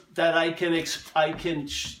observed that I can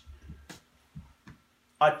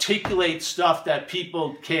articulate stuff that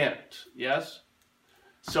people can't. Yes.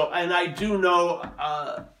 So, and I do know.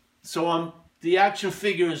 So the action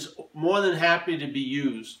figure is more than happy to be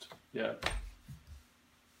used. Yeah.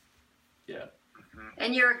 Yeah.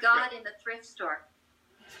 And you're a god in the thrift store.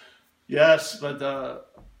 Yes, but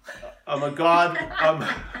I'm a god.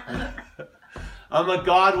 I'm a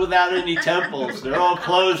god without any temples. They're all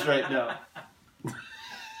closed right now.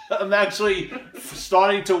 I'm actually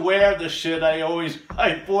starting to wear the shit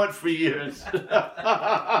I bought for years.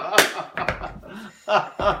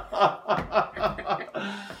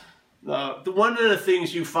 One of the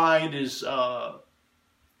things you find is,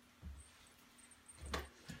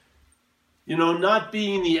 you know, not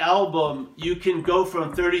being the album, you can go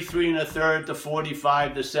from 33 1/3 to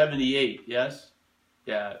 45 to 78, yes?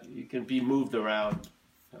 Yeah, you can be moved around.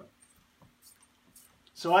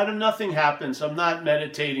 So nothing happens. I'm not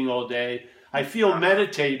meditating all day. I feel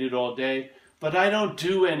meditated all day, but I don't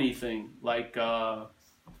do anything like,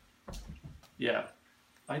 yeah.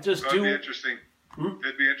 I just do. It'd be interesting.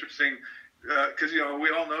 It'd be interesting because, you know,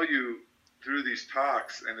 we all know you through these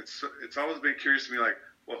talks, and it's always been curious to me, like,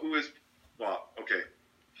 well, okay,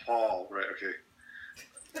 Paul, right? Okay,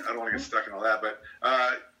 I don't want to get stuck in all that, but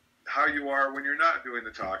how you are when you're not doing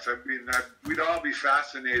the talks. I mean, we'd all be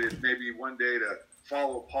fascinated maybe one day to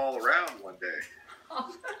follow Paul around one day.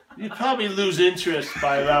 You'd probably lose interest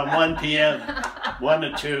by around 1 p.m., 1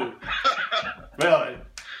 to 2. Really?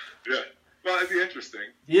 Yeah. Well, it'd be interesting.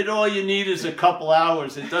 All you need is a couple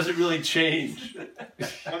hours. It doesn't really change.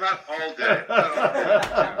 Well, not all day. Not all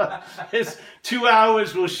day. It's 2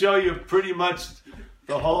 hours will show you pretty much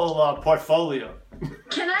the whole portfolio.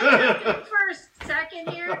 Can I jump in for a second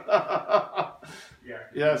here?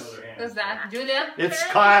 Yes. Who's that? Julia? It's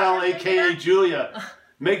Kyle, a.k.a. Julia.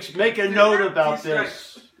 Make a note about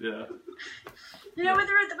this. Yeah. You know,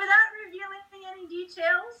 without revealing any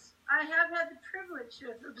details, I have had the privilege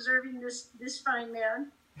of observing this fine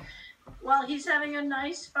man while he's having a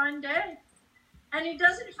nice, fun day. And he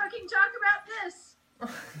doesn't fucking talk about this.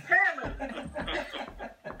 Apparently.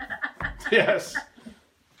 Yes.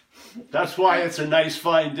 That's why it's a nice,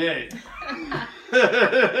 fine day.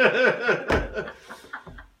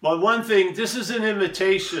 But one thing, this is an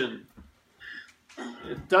invitation.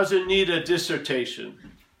 It doesn't need a dissertation.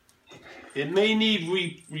 It may need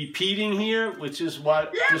repeating here, which is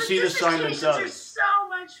what Lucida Simon does. Are so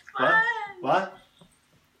much fun. What?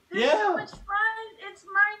 They're so much fun. It's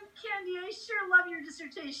mind candy. I sure love your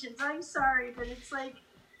dissertations. I'm sorry, but it's like,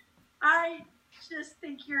 I just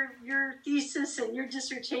think your thesis and your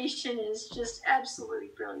dissertation is just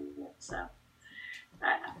absolutely brilliant. So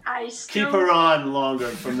I still keep her on longer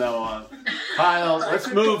from now on. Kyle, let's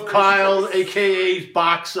move Kyle, AKA's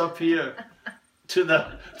box up here to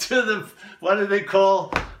the what do they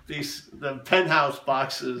call the penthouse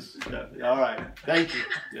boxes? Yeah, all right, thank you.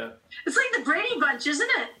 Yeah. It's like the Brady Bunch, isn't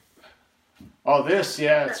it? Oh,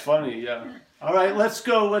 it's funny. Yeah. All right, let's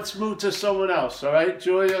go. Let's move to someone else. All right,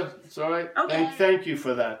 Julia. It's all right. Okay. Thank you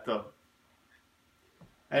for that, though.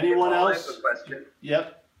 Anyone else? I have a question.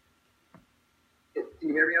 Yep. Can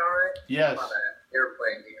you hear me all right? Yes. I'm on an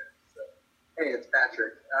airplane here. So. Hey, it's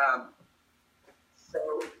Patrick. So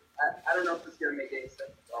I don't know if this is going to make any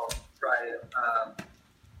sense. I'll try it.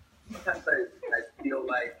 Sometimes I feel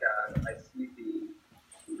like I see the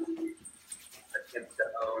attempt to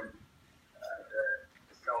own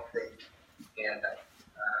the self thing, and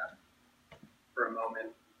for a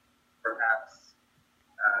moment, perhaps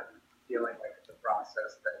feeling like it's a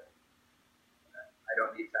process that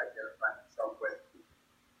need to identify myself with.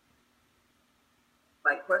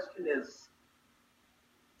 My question is,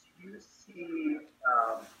 do you see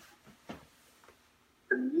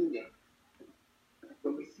the meaning?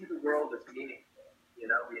 When we see the world as meaningful, you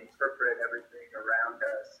know, we interpret everything around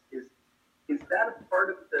us. Is that a part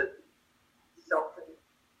of the self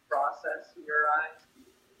process in your eyes?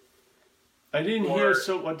 I didn't hear.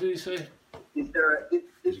 So what did he say? Is there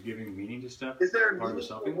Is it giving meaning to stuff? is there a part of the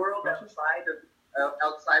meaningful selfing world process?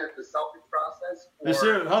 outside of the selfing process? Is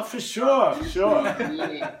there? Oh, for sure, sure.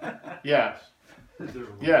 Meaning? Yes,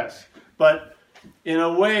 yes. But in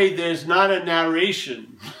a way, there's not a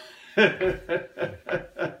narration.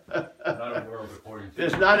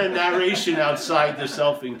 There's not a narration outside the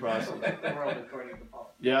selfing process.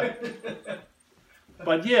 Yeah.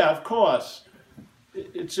 But yeah, of course.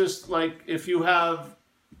 It's just like if you have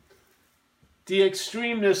the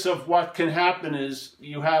extremeness of what can happen is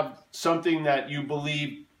you have something that you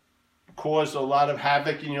believe caused a lot of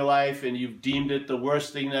havoc in your life and you've deemed it the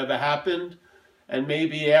worst thing that ever happened. And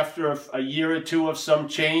maybe after a year or two of some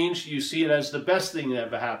change, you see it as the best thing that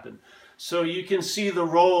ever happened. So you can see the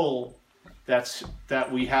role that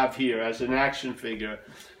we have here as an action figure.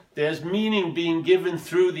 There's meaning being given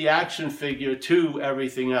through the action figure to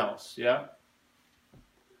everything else, yeah?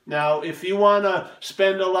 Now, if you want to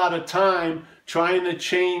spend a lot of time trying to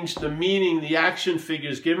change the meaning the action figure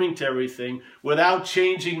is giving to everything without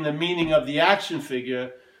changing the meaning of the action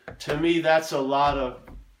figure, to me, that's a lot of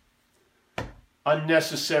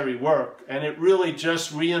unnecessary work. And it really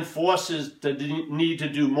just reinforces the need to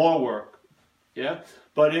do more work, yeah?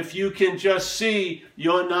 But if you can just see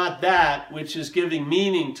you're not that which is giving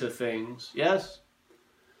meaning to things, yes,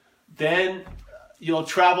 then you'll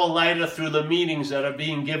travel lighter through the meanings that are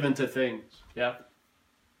being given to things, yeah.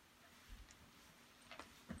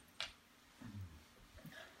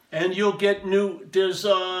 And you'll get new. There's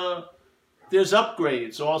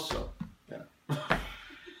upgrades also. Yeah.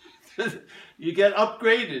 You get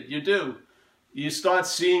upgraded. You do. You start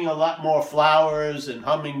seeing a lot more flowers and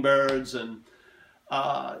hummingbirds and.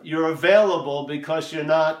 You're available because you're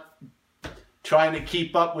not trying to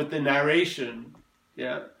keep up with the narration.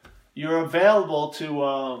 Yeah, you're available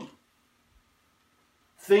to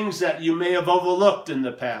things that you may have overlooked in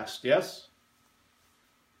the past. Yes.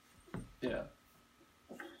 Yeah.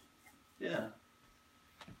 Yeah.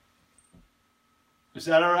 Is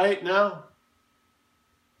that all right now?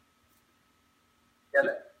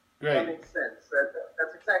 Yeah, Great. That makes sense.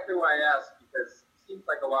 That's exactly why I asked, because it seems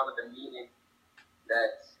like a lot of the meaning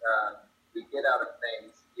that we get out of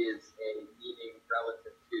things is a meaning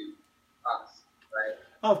relative to us, right?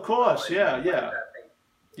 Of course, yeah.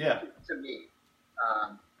 Yeah. To me.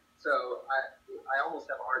 So I almost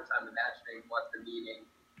have a hard time imagining what the meaning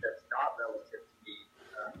that's not relative to me.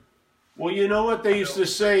 Well, you know what they used to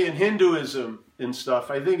say in Hinduism and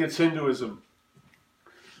stuff? I think it's Hinduism.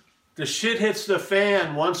 The shit hits the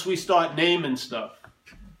fan once we start naming stuff.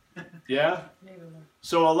 Yeah?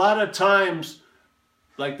 So a lot of times,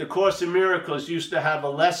 like the Course in Miracles used to have a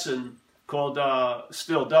lesson called,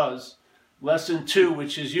 still does, Lesson 2,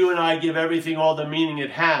 which is you and I give everything all the meaning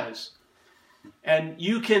it has. And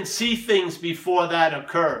you can see things before that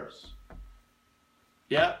occurs.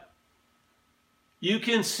 Yeah? You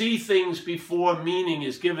can see things before meaning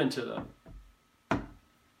is given to them.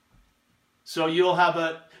 So you'll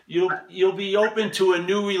have you'll be open to a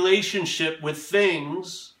new relationship with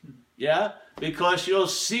things, yeah? Because you'll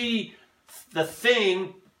see the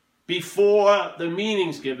thing before the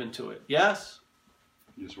meaning's given to it, yes?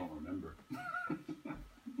 You just won't remember.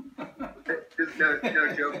 Just no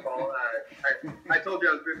joke, Paul. I told you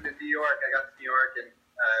I was moving to New York. I got to New York and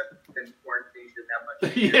been quarantined, didn't have much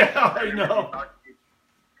to do. Yeah, I know.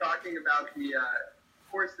 Talking about the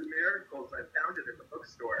Course in Miracles, I found it at the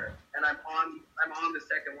bookstore, and I'm on the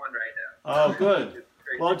second one right now. Oh, good.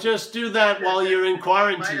 Well, just do that while you're in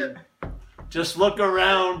quarantine. Just look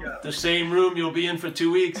around the same room you'll be in for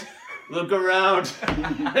 2 weeks. Look around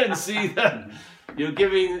and see that you're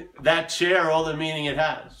giving that chair all the meaning it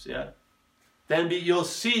has. Yeah. Then you'll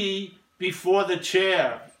see before the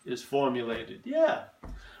chair is formulated. Yeah.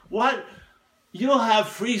 What? You'll have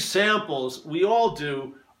free samples, we all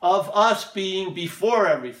do, of us being before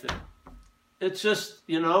everything. It's just,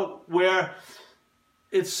 where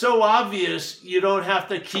it's so obvious you don't have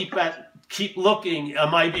to keep looking,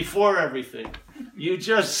 am I before everything? You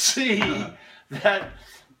just see that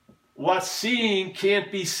what's seen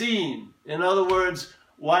can't be seen. In other words,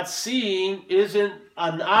 what's seen isn't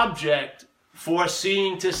an object for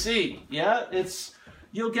seeing to see. Yeah,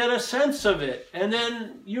 you'll get a sense of it, and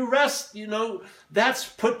then you rest. That's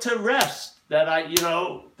put to rest. That I've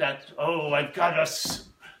got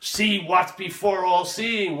see what's before all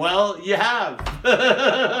seeing. Well, you have.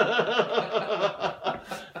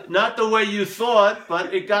 Not the way you thought,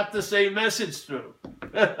 but it got the same message through.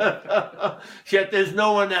 Yet there's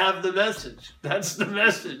no one to have the message. That's the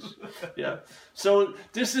message. Yeah. So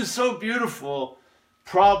this is so beautiful.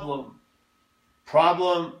 Problem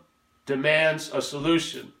demands a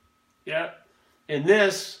solution. Yeah. In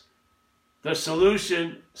this, the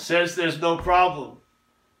solution says there's no problem.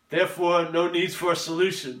 Therefore, no need for a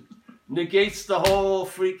solution. Negates the whole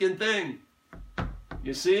freaking thing.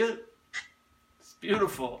 You see it? It's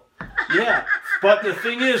beautiful. Yeah. But the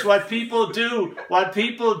thing is, what people do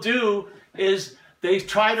is they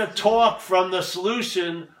try to talk from the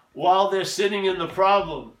solution while they're sitting in the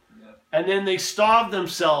problem. And then they starve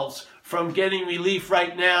themselves from getting relief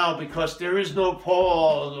right now because there is no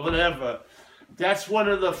Paul or whatever. That's one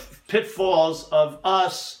of the pitfalls of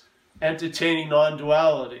us entertaining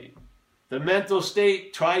non-duality. The mental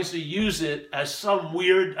state tries to use it as some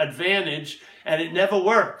weird advantage, and it never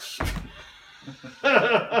works.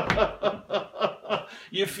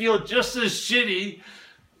 You feel just as shitty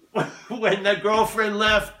when the girlfriend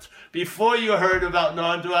left before you heard about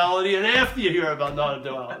non-duality and after you hear about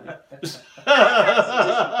non-duality.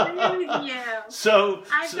 I disagree with you. So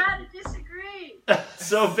I've got to disagree.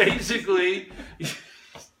 So basically,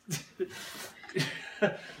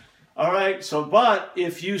 all right, so but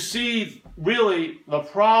if you see really the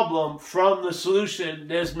problem from the solution,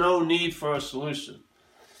 there's no need for a solution.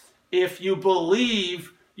 If you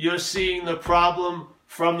believe you're seeing the problem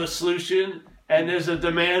from the solution and there's a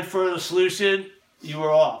demand for the solution, you are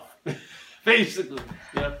off. Basically,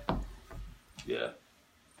 yeah. Yeah.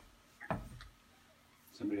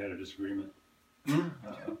 Somebody had a disagreement.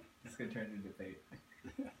 It's going to turn into debate.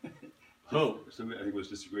 Who? Somebody, I think, was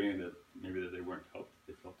disagreeing that maybe that they weren't helped.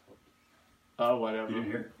 They felt helped. Oh, whatever. You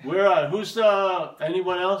didn't hear? Where? Who's the?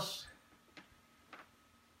 Anyone else?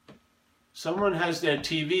 Someone has their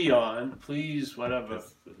TV on. Please, whatever.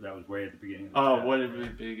 That was way at the beginning. Oh, what at the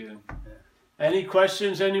beginning? Yeah. Any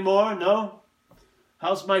questions anymore? No.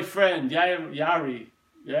 How's my friend Yari?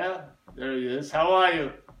 Yeah, there he is. How are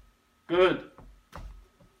you? Good.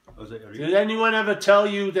 Did anyone ever tell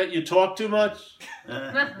you that you talk too much?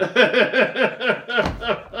 No.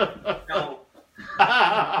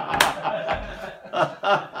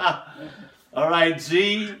 All right,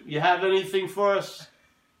 Z, you have anything for us?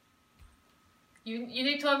 You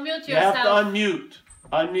need to unmute yourself. You have to unmute.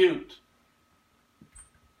 Unmute.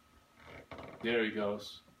 There he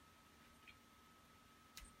goes.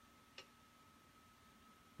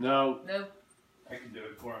 No. No. I can do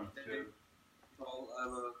it for him too. Well, I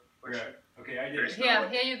have a question. Okay, I did.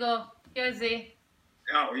 Here you go. Here's Z.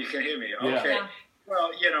 Oh, you can hear me. Yeah. Okay. Yeah.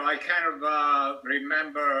 Well, I kind of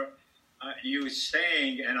remember you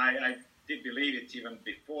saying, and I did believe it even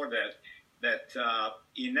before that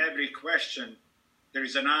in every question there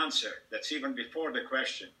is an answer that's even before the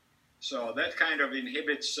question. So that kind of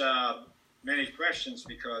inhibits many questions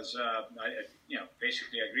because I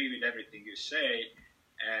basically agree with everything you say,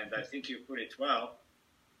 and I think you put it well.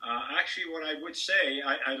 Actually, what I would say,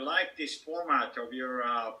 I like this format of your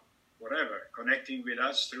connecting with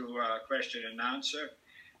us through question and answer.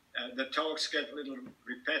 The talks get a little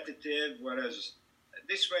repetitive, whereas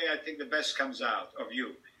this way I think the best comes out of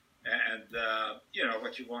you and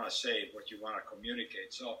what you want to say, what you want to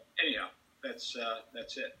communicate. So anyhow, that's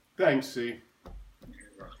it. Thanks, C.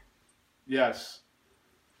 Yes.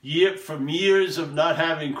 From years of not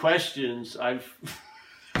having questions, I've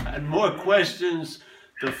had more questions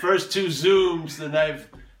the first two Zooms than I've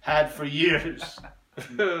had for years.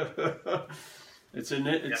 It's I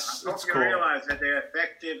hope you realize that they're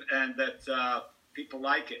effective and that people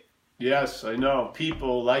like it. Yes, I know.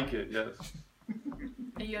 People like it, yes.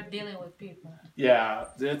 You're dealing with people. Yeah.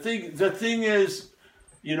 The thing is,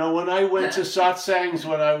 when I went to satsangs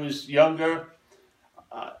when I was younger,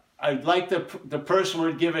 I'd like the person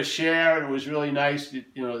would give a share and it was really nice, the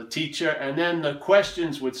teacher, and then the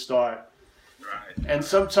questions would start. Right. And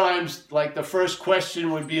sometimes, like, the first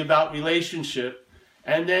question would be about relationship,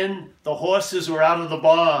 and then the horses were out of the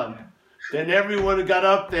barn. Then everyone got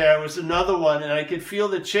up there, was another one, and I could feel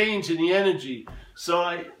the change in the energy.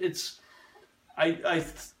 So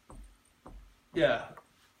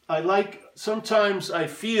sometimes I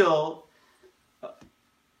feel,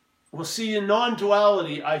 in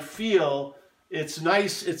non-duality, I feel it's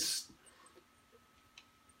nice, it's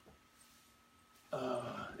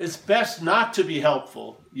best not to be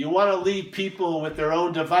helpful. You want to leave people with their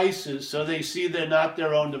own devices so they see they're not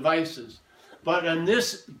their own devices. But in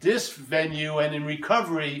this venue and in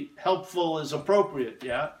recovery, helpful is appropriate,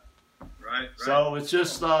 yeah? Right. So it's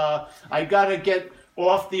just, I got to get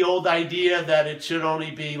off the old idea that it should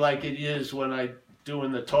only be like it is when I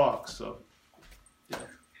doing the talk. So, yeah.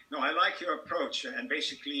 No, I like your approach, and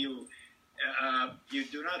basically you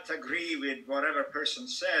do not agree with whatever person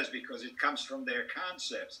says because it comes from their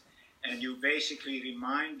concepts, and you basically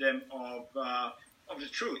remind them of the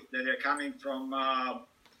truth, that they're coming from,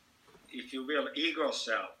 if you will, ego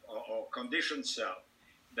self or conditioned self,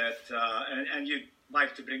 that and you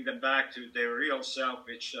like to bring them back to their real self,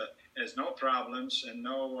 which has no problems and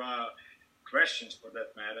no questions for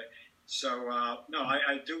that matter. So, no,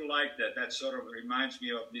 I do like that. That sort of reminds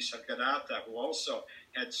me of Nisargadatta, who also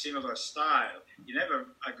had similar style. He never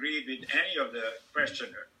agreed with any of the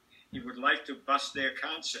questioner. He would like to bust their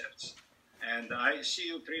concepts. And I see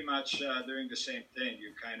you pretty much doing the same thing.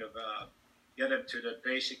 You kind of get them to the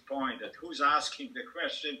basic point that who's asking the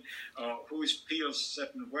question, or who feels a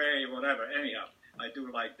certain way, whatever. Anyhow, I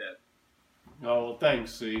do like that. Oh, well,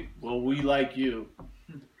 thanks, see. Well, we like you.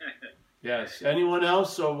 Yes. Anyone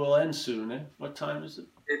else, or we'll end soon, eh? What time is it?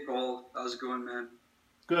 Hey, Paul. How's it going, man?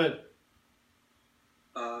 Good.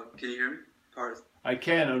 Can you hear me? Parth. I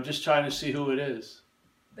can. I'm just trying to see who it is.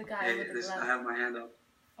 The guy Hey, with the listen, I glass. have my hand up.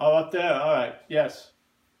 Oh, up there. All right. Yes.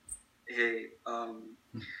 Hey,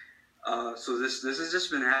 so this has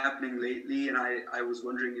just been happening lately, and I was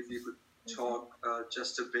wondering if you could talk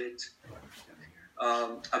just a bit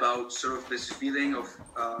about sort of this feeling of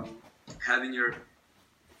having your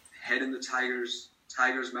head in the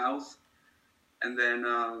tiger's mouth, and then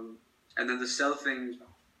the selfing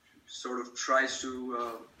sort of tries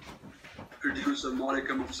to produce a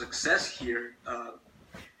modicum of success here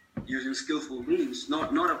using skillful means,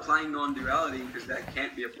 not applying non-duality because that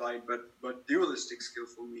can't be applied, but dualistic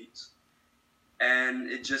skillful means,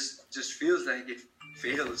 and it just feels like it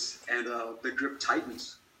fails, and the grip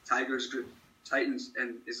tightens, tiger's grip tightens,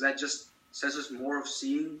 and is that just says us more of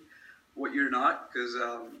seeing what you're not? Because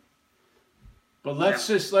but let's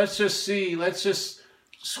just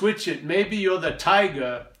switch it. Maybe you're the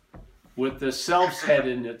tiger with the self's head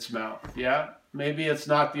in its mouth. Yeah. Maybe it's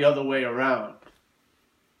not the other way around.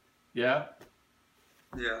 Yeah.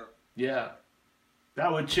 Yeah. Yeah.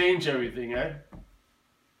 That would change everything, eh?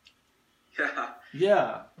 Yeah.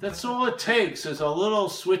 Yeah. That's all it takes is a little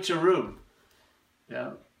switcheroo.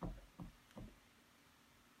 Yeah.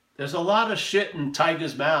 There's a lot of shit in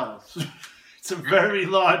tigers' mouths. It's a very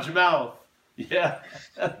large mouth. Yeah.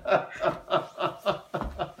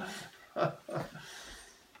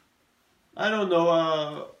 I don't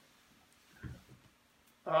know.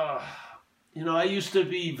 You know, I used to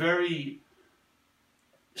be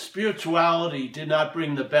spirituality did not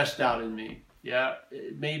bring the best out in me. Yeah.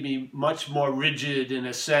 It made me much more rigid in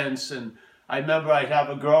a sense. And I remember I'd have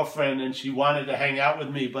a girlfriend and she wanted to hang out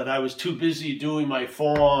with me, but I was too busy doing my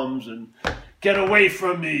forms and get away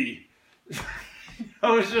from me. It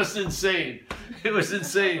was just insane. It was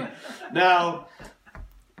insane. Now,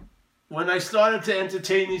 when I started to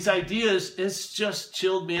entertain these ideas, it's just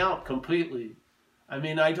chilled me out completely. I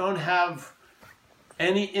mean, I don't have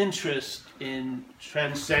any interest in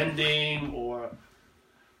transcending or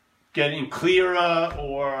getting clearer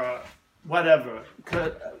or whatever.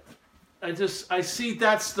 I see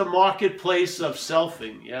that's the marketplace of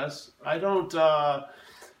selfing, yes? I don't,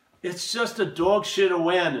 it's just a dog shit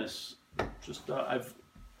awareness. Just,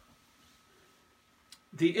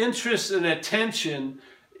 the interest and attention,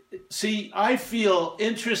 see, I feel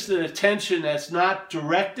interest and attention that's not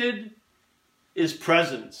directed is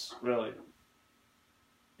presence, really.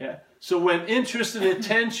 Yeah. So when interest and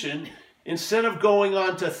attention, instead of going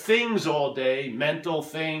on to things all day, mental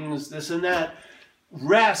things, this and that,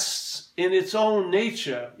 rests in its own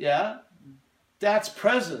nature, yeah? That's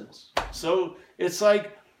presence. So it's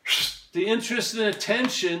like the interest and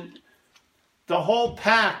attention, the whole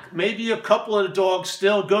pack, maybe a couple of the dogs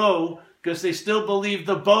still go because they still believe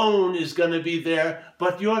the bone is going to be there,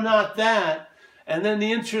 but you're not that. And then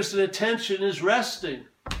the interest and attention is resting,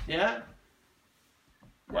 yeah?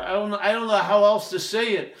 I don't know how else to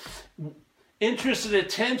say it. Interest and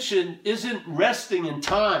attention isn't resting in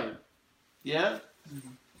time, yeah?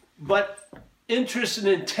 But interest and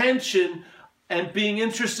intention and being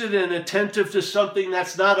interested and attentive to something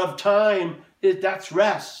that's not of time, that's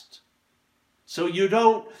rest. So you're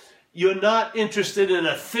not interested in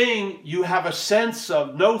a thing, you have a sense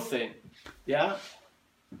of no thing, yeah?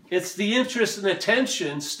 It's the interest and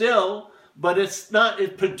attention still, but it's not,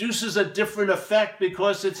 it produces a different effect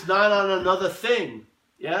because it's not on another thing,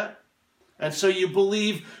 yeah? And so you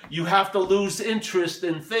believe you have to lose interest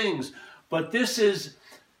in things, but this is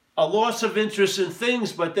a loss of interest in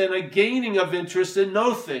things, but then a gaining of interest in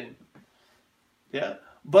no thing. Yeah?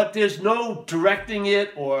 but there's no directing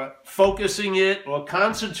it or focusing it or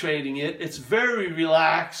concentrating it. It's very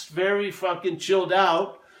relaxed, very fucking chilled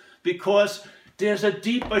out, because there's a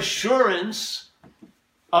deep assurance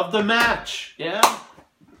of the match, yeah?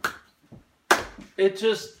 It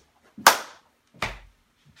just,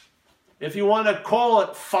 if you want to call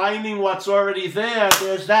it finding what's already there,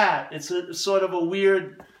 there's that. It's a sort of a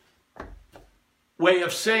weird way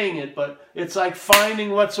of saying it, but it's like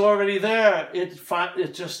finding what's already there. It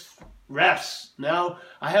just rests. Now,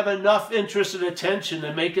 I have enough interest and attention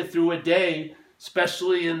to make it through a day,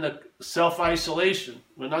 especially in the self-isolation.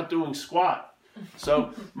 We're not doing squat.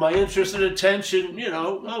 So my interest and attention, you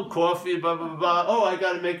know, oh, coffee, blah, blah, blah. Oh, I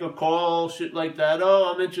got to make a call, shit like that.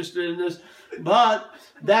 Oh, I'm interested in this. But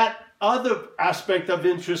that other aspect of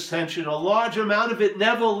interest, tension, a large amount of it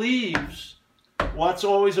never leaves what's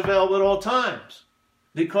always available at all times.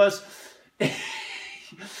 Because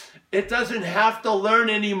it doesn't have to learn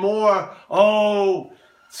anymore, oh,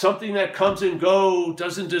 something that comes and goes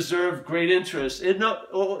doesn't deserve great interest.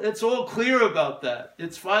 It's all clear about that.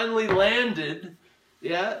 It's finally landed,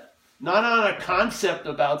 yeah? Not on a concept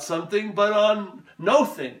about something, but on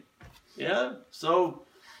nothing, yeah? So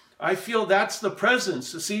I feel that's the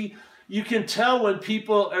presence. See, you can tell when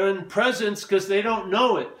people are in presence because they don't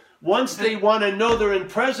know it. Once they want to know they're in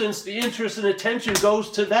presence, the interest and attention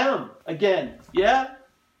goes to them again. Yeah?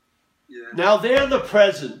 Yeah. Now they're the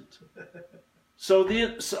present.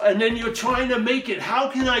 And then you're trying to make it. How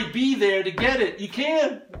can I be there to get it? You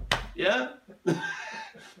can't. Yeah?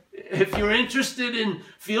 If you're interested in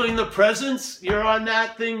feeling the presence, you're on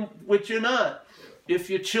that thing which you're not. If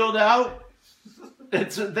you're chilled out,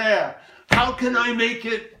 it's there. How can I make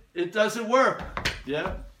it? It doesn't work.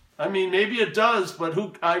 Yeah? I mean, maybe it does, but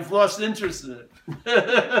I've lost interest in it.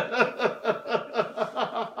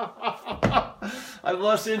 I've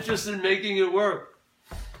lost interest in making it work.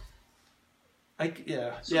 So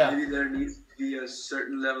maybe there needs to be a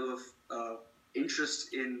certain level of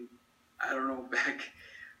interest in, I don't know,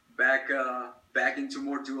 back into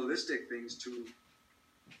more dualistic things to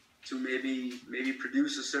maybe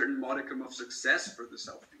produce a certain modicum of success for the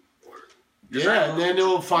selfie. Yeah, and then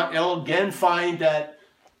it'll again find that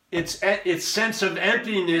its sense of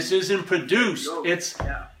emptiness isn't produced.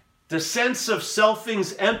 The sense of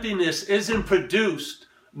selfing's emptiness isn't produced,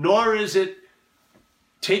 nor is it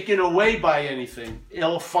taken away by anything.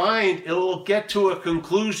 It'll get to a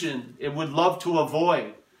conclusion it would love to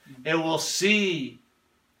avoid. It will see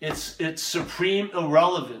its supreme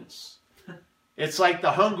irrelevance. It's like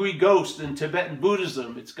the hungry ghost in Tibetan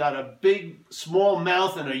Buddhism. It's got a big, small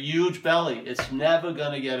mouth and a huge belly. It's never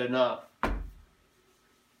going to get enough.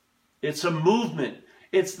 It's a movement.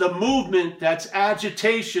 It's the movement that's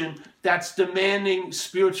agitation, that's demanding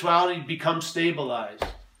spirituality become stabilized.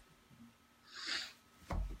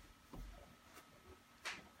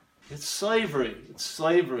 It's slavery. It's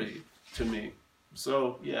slavery to me.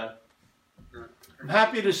 So, yeah. I'm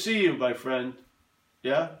happy to see you, my friend.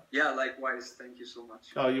 Yeah? Yeah, likewise. Thank you so much.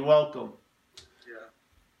 Oh, you're welcome. Yeah.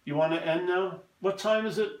 You want to end now? What time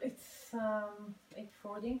is it? It's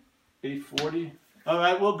 8:40. 8:40? All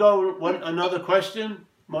right, we'll go. Another question?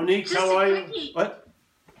 Monique, Just how are you? quickie. What?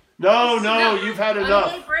 No, you've had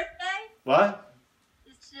enough. AA birthday? What?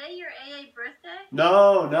 Is today your AA birthday?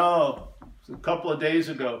 No. It's a couple of days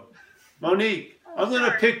ago. Monique, I'm going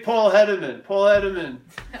to pick Paul Hederman. Paul Hederman.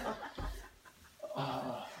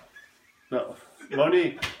 No.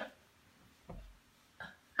 Monique.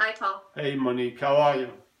 Hi, Paul. Hey, Monique. How are you?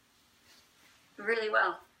 Really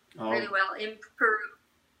well. Oh. Really well. In Peru.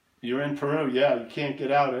 You're in Peru. Yeah, you can't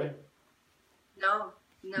get out, eh? No.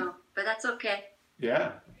 But that's okay.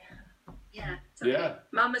 Yeah. Yeah. It's okay. Yeah.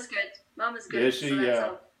 Mama's good. Yeah, she, so that's yeah.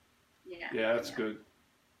 all. Yeah, that's good.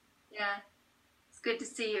 Yeah. It's good to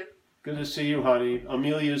see you. Good to see you, honey.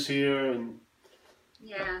 Amelia's here, and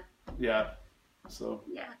yeah. So.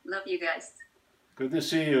 Yeah. Love you guys. Good to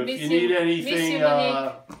see you. If Miss you you. need anything, Miss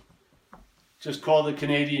you, just call the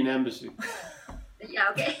Canadian Embassy. Yeah,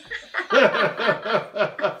 okay.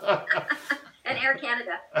 And Air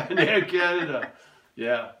Canada. And Air Canada.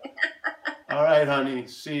 Yeah. All right, honey.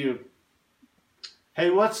 See you. Hey,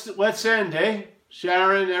 let's end, eh?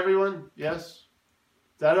 Sharon, everyone? Yes?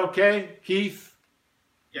 Is that okay? Keith?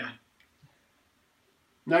 Yeah.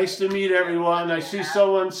 Nice to meet everyone. I see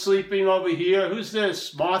someone sleeping over here. Who's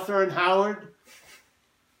this? Martha and Howard?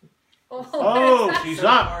 Oh, she's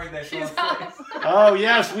up. She's up. Oh,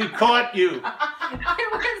 yes, we caught you.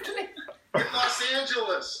 In Los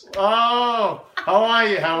Angeles. Oh, how are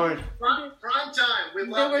you, Howard? Prime time. We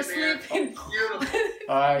love They were you, man. sleeping. Beautiful.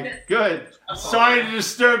 All right, good. Sorry to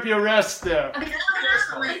disturb your rest there.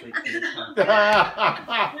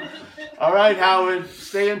 All right, Howard,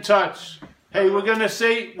 stay in touch. Hey, we're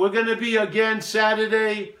gonna be again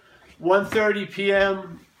Saturday, 1:30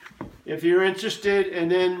 p.m. if you're interested,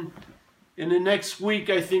 and then in the next week,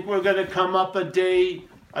 I think we're gonna come up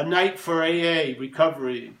a night for AA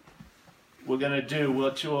recovery. We're gonna do,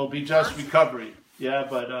 which will be just recovery. Yeah,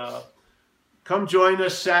 but come join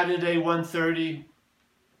us Saturday, 1:30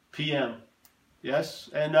 p.m. Yes,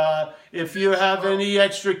 and if you have any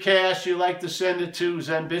extra cash you'd like to send it to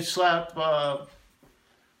Zen Bitch Slap,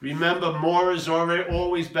 remember more is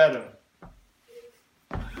always better.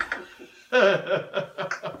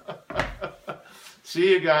 See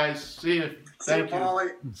you guys. See you. Thank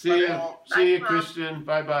you. See you. See you, Christian.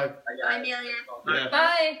 Bye bye. Bye, Amelia. Yeah.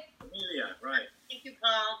 Bye. Amelia, right. Thank you,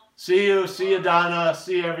 Paul. See you. See you, Donna.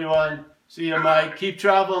 See you, everyone. See you, Mike. Keep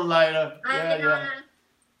traveling lighter. Bye, Yeah, Donna.